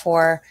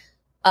metaphor.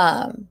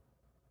 But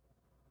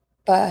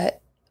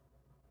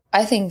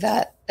I think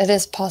that it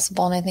is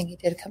possible, and I think he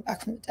did come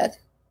back from the dead,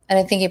 and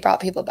I think he brought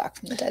people back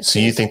from the dead. So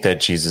you think that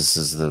Jesus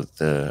is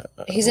the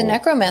he's a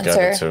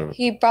necromancer.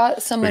 He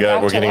brought someone back to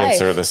life. We're getting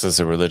into this is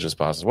a religious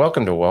process.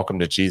 Welcome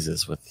to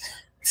Jesus with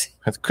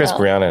Chris,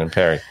 Brianna, and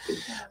Perry.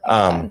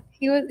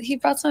 He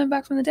brought someone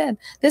back from the dead.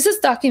 This is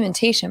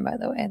documentation, by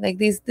the way. Like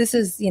this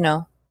is,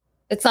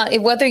 it's not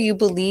whether you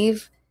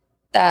believe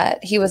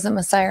that he was the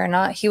Messiah or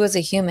not. He was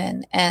a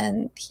human,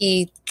 and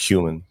he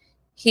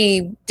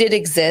did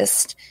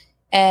exist,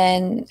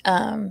 and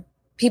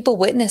people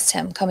witnessed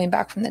him coming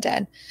back from the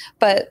dead.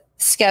 But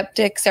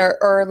skeptics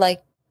or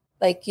like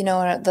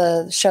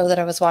the show that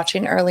I was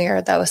watching earlier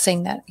that was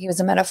saying that he was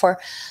a metaphor.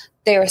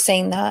 They were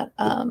saying that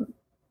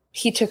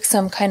he took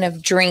some kind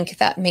of drink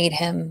that made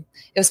him.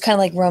 It was kind of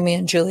like Romeo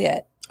and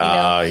Juliet.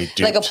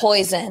 Like a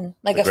poison,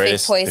 like a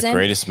fake poison. The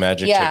greatest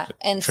magic trick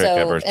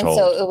ever told. And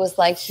so it was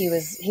like he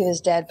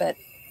was dead, but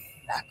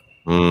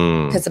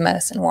because the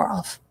medicine wore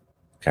off.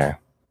 Okay.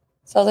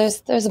 So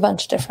there's a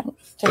bunch of different.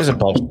 There's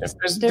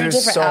different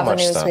so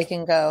avenues we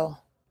can go.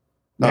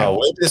 Oh,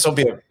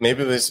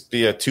 maybe this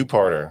be a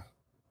two-parter.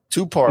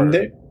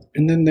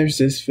 And then there's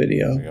this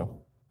video.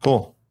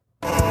 Cool.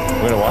 We're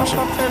gonna watch it.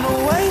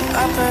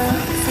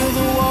 Feel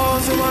the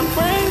walls in my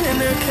brain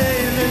and they're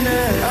caving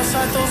in.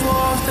 Outside those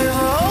walls, there's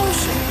an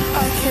ocean.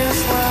 I can't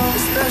swim,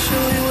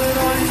 especially with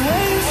all these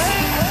waves.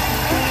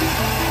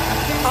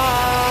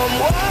 I'm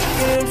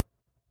walking.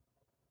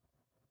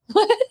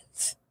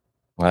 What?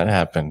 What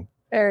happened?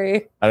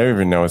 Very. I don't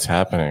even know what's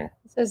happening.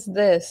 It says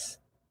this.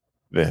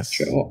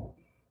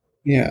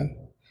 Yeah.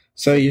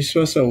 So you're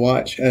supposed to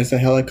watch as the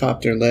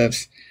helicopter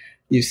lifts.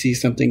 You see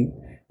something.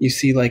 You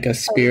see like a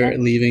spirit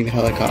leaving the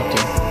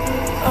helicopter.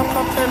 Up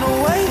and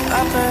away,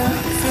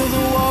 feel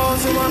the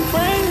walls in my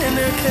brain and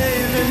they're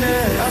caving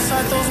in.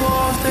 Outside those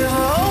walls, there's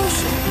an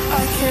ocean.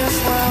 I can't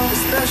swim,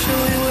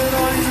 especially with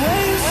all these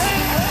waves.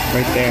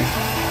 Right there.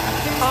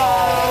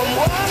 I'm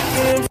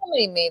walking.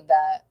 Somebody made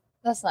that.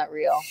 That's not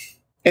real.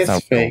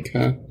 It's fake,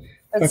 huh?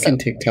 That's fucking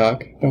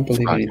TikTok. Don't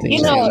believe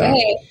anything.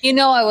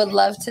 I would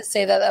love to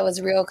say that was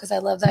real because I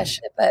love that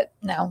shit, but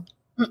no.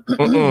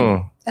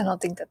 I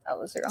don't think that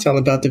was real. It's all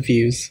about the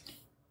views.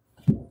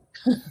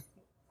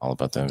 All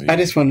about that. I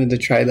just wanted to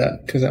try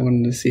that because I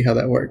wanted to see how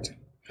that worked.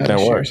 How to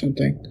share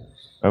something.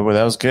 Oh, well,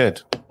 that was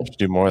good. We should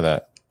do more of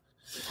that.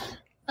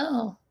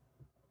 Oh,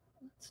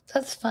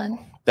 that's fun.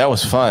 That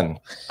was fun.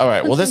 All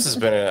right. Well, this has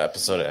been an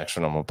episode of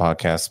Extra Normal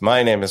Podcast.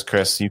 My name is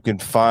Chris. You can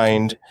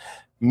find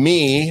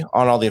me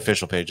on all the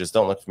official pages.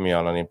 Don't look for me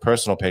on any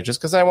personal pages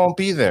because I won't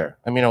be there.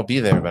 I mean, I'll be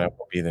there, but I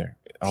won't be there.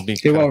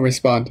 You won't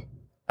respond.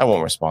 I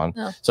won't respond.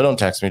 No. So don't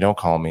text me. Don't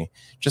call me.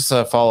 Just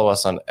follow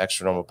us on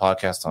Extra Normal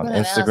Podcast on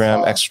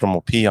Instagram, Extra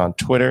Normal P on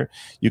Twitter.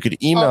 You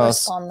could email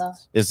us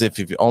as if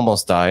you've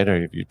almost died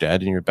or if you're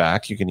dead and you're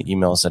back. You can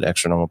email us at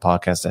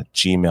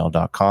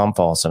extranormalpodcast@gmail.com.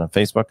 Follow us on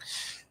Facebook.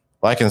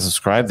 Like and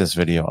subscribe this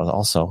video.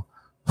 Also,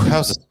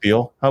 how's this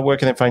feel? Where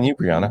can they find you,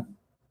 Brianna?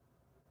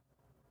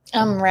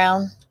 I'm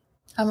around.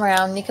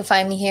 You can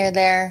find me here,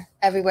 there,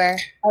 everywhere.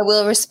 I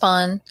will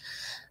respond.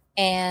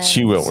 And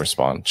she will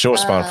respond. She'll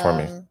respond for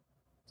me.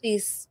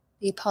 Please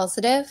be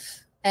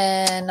positive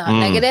and not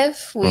negative.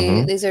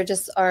 These are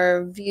just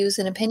our views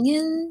and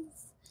opinions.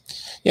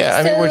 Yeah,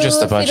 I mean, we're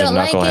just a bunch of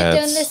knuckleheads. Like it,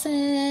 don't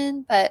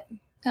listen. But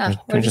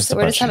we're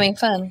just having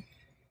fun.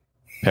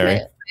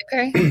 Perry?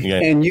 Perry?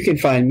 Yeah. And you can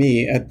find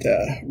me at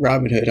the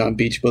Robin Hood on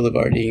Beach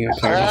Boulevard eating a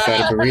carne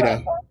asada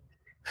burrito.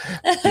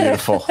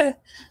 Beautiful.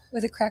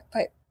 With a crack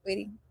pipe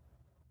waiting.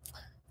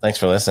 Thanks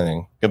for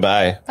listening.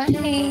 Goodbye.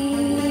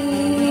 Bye.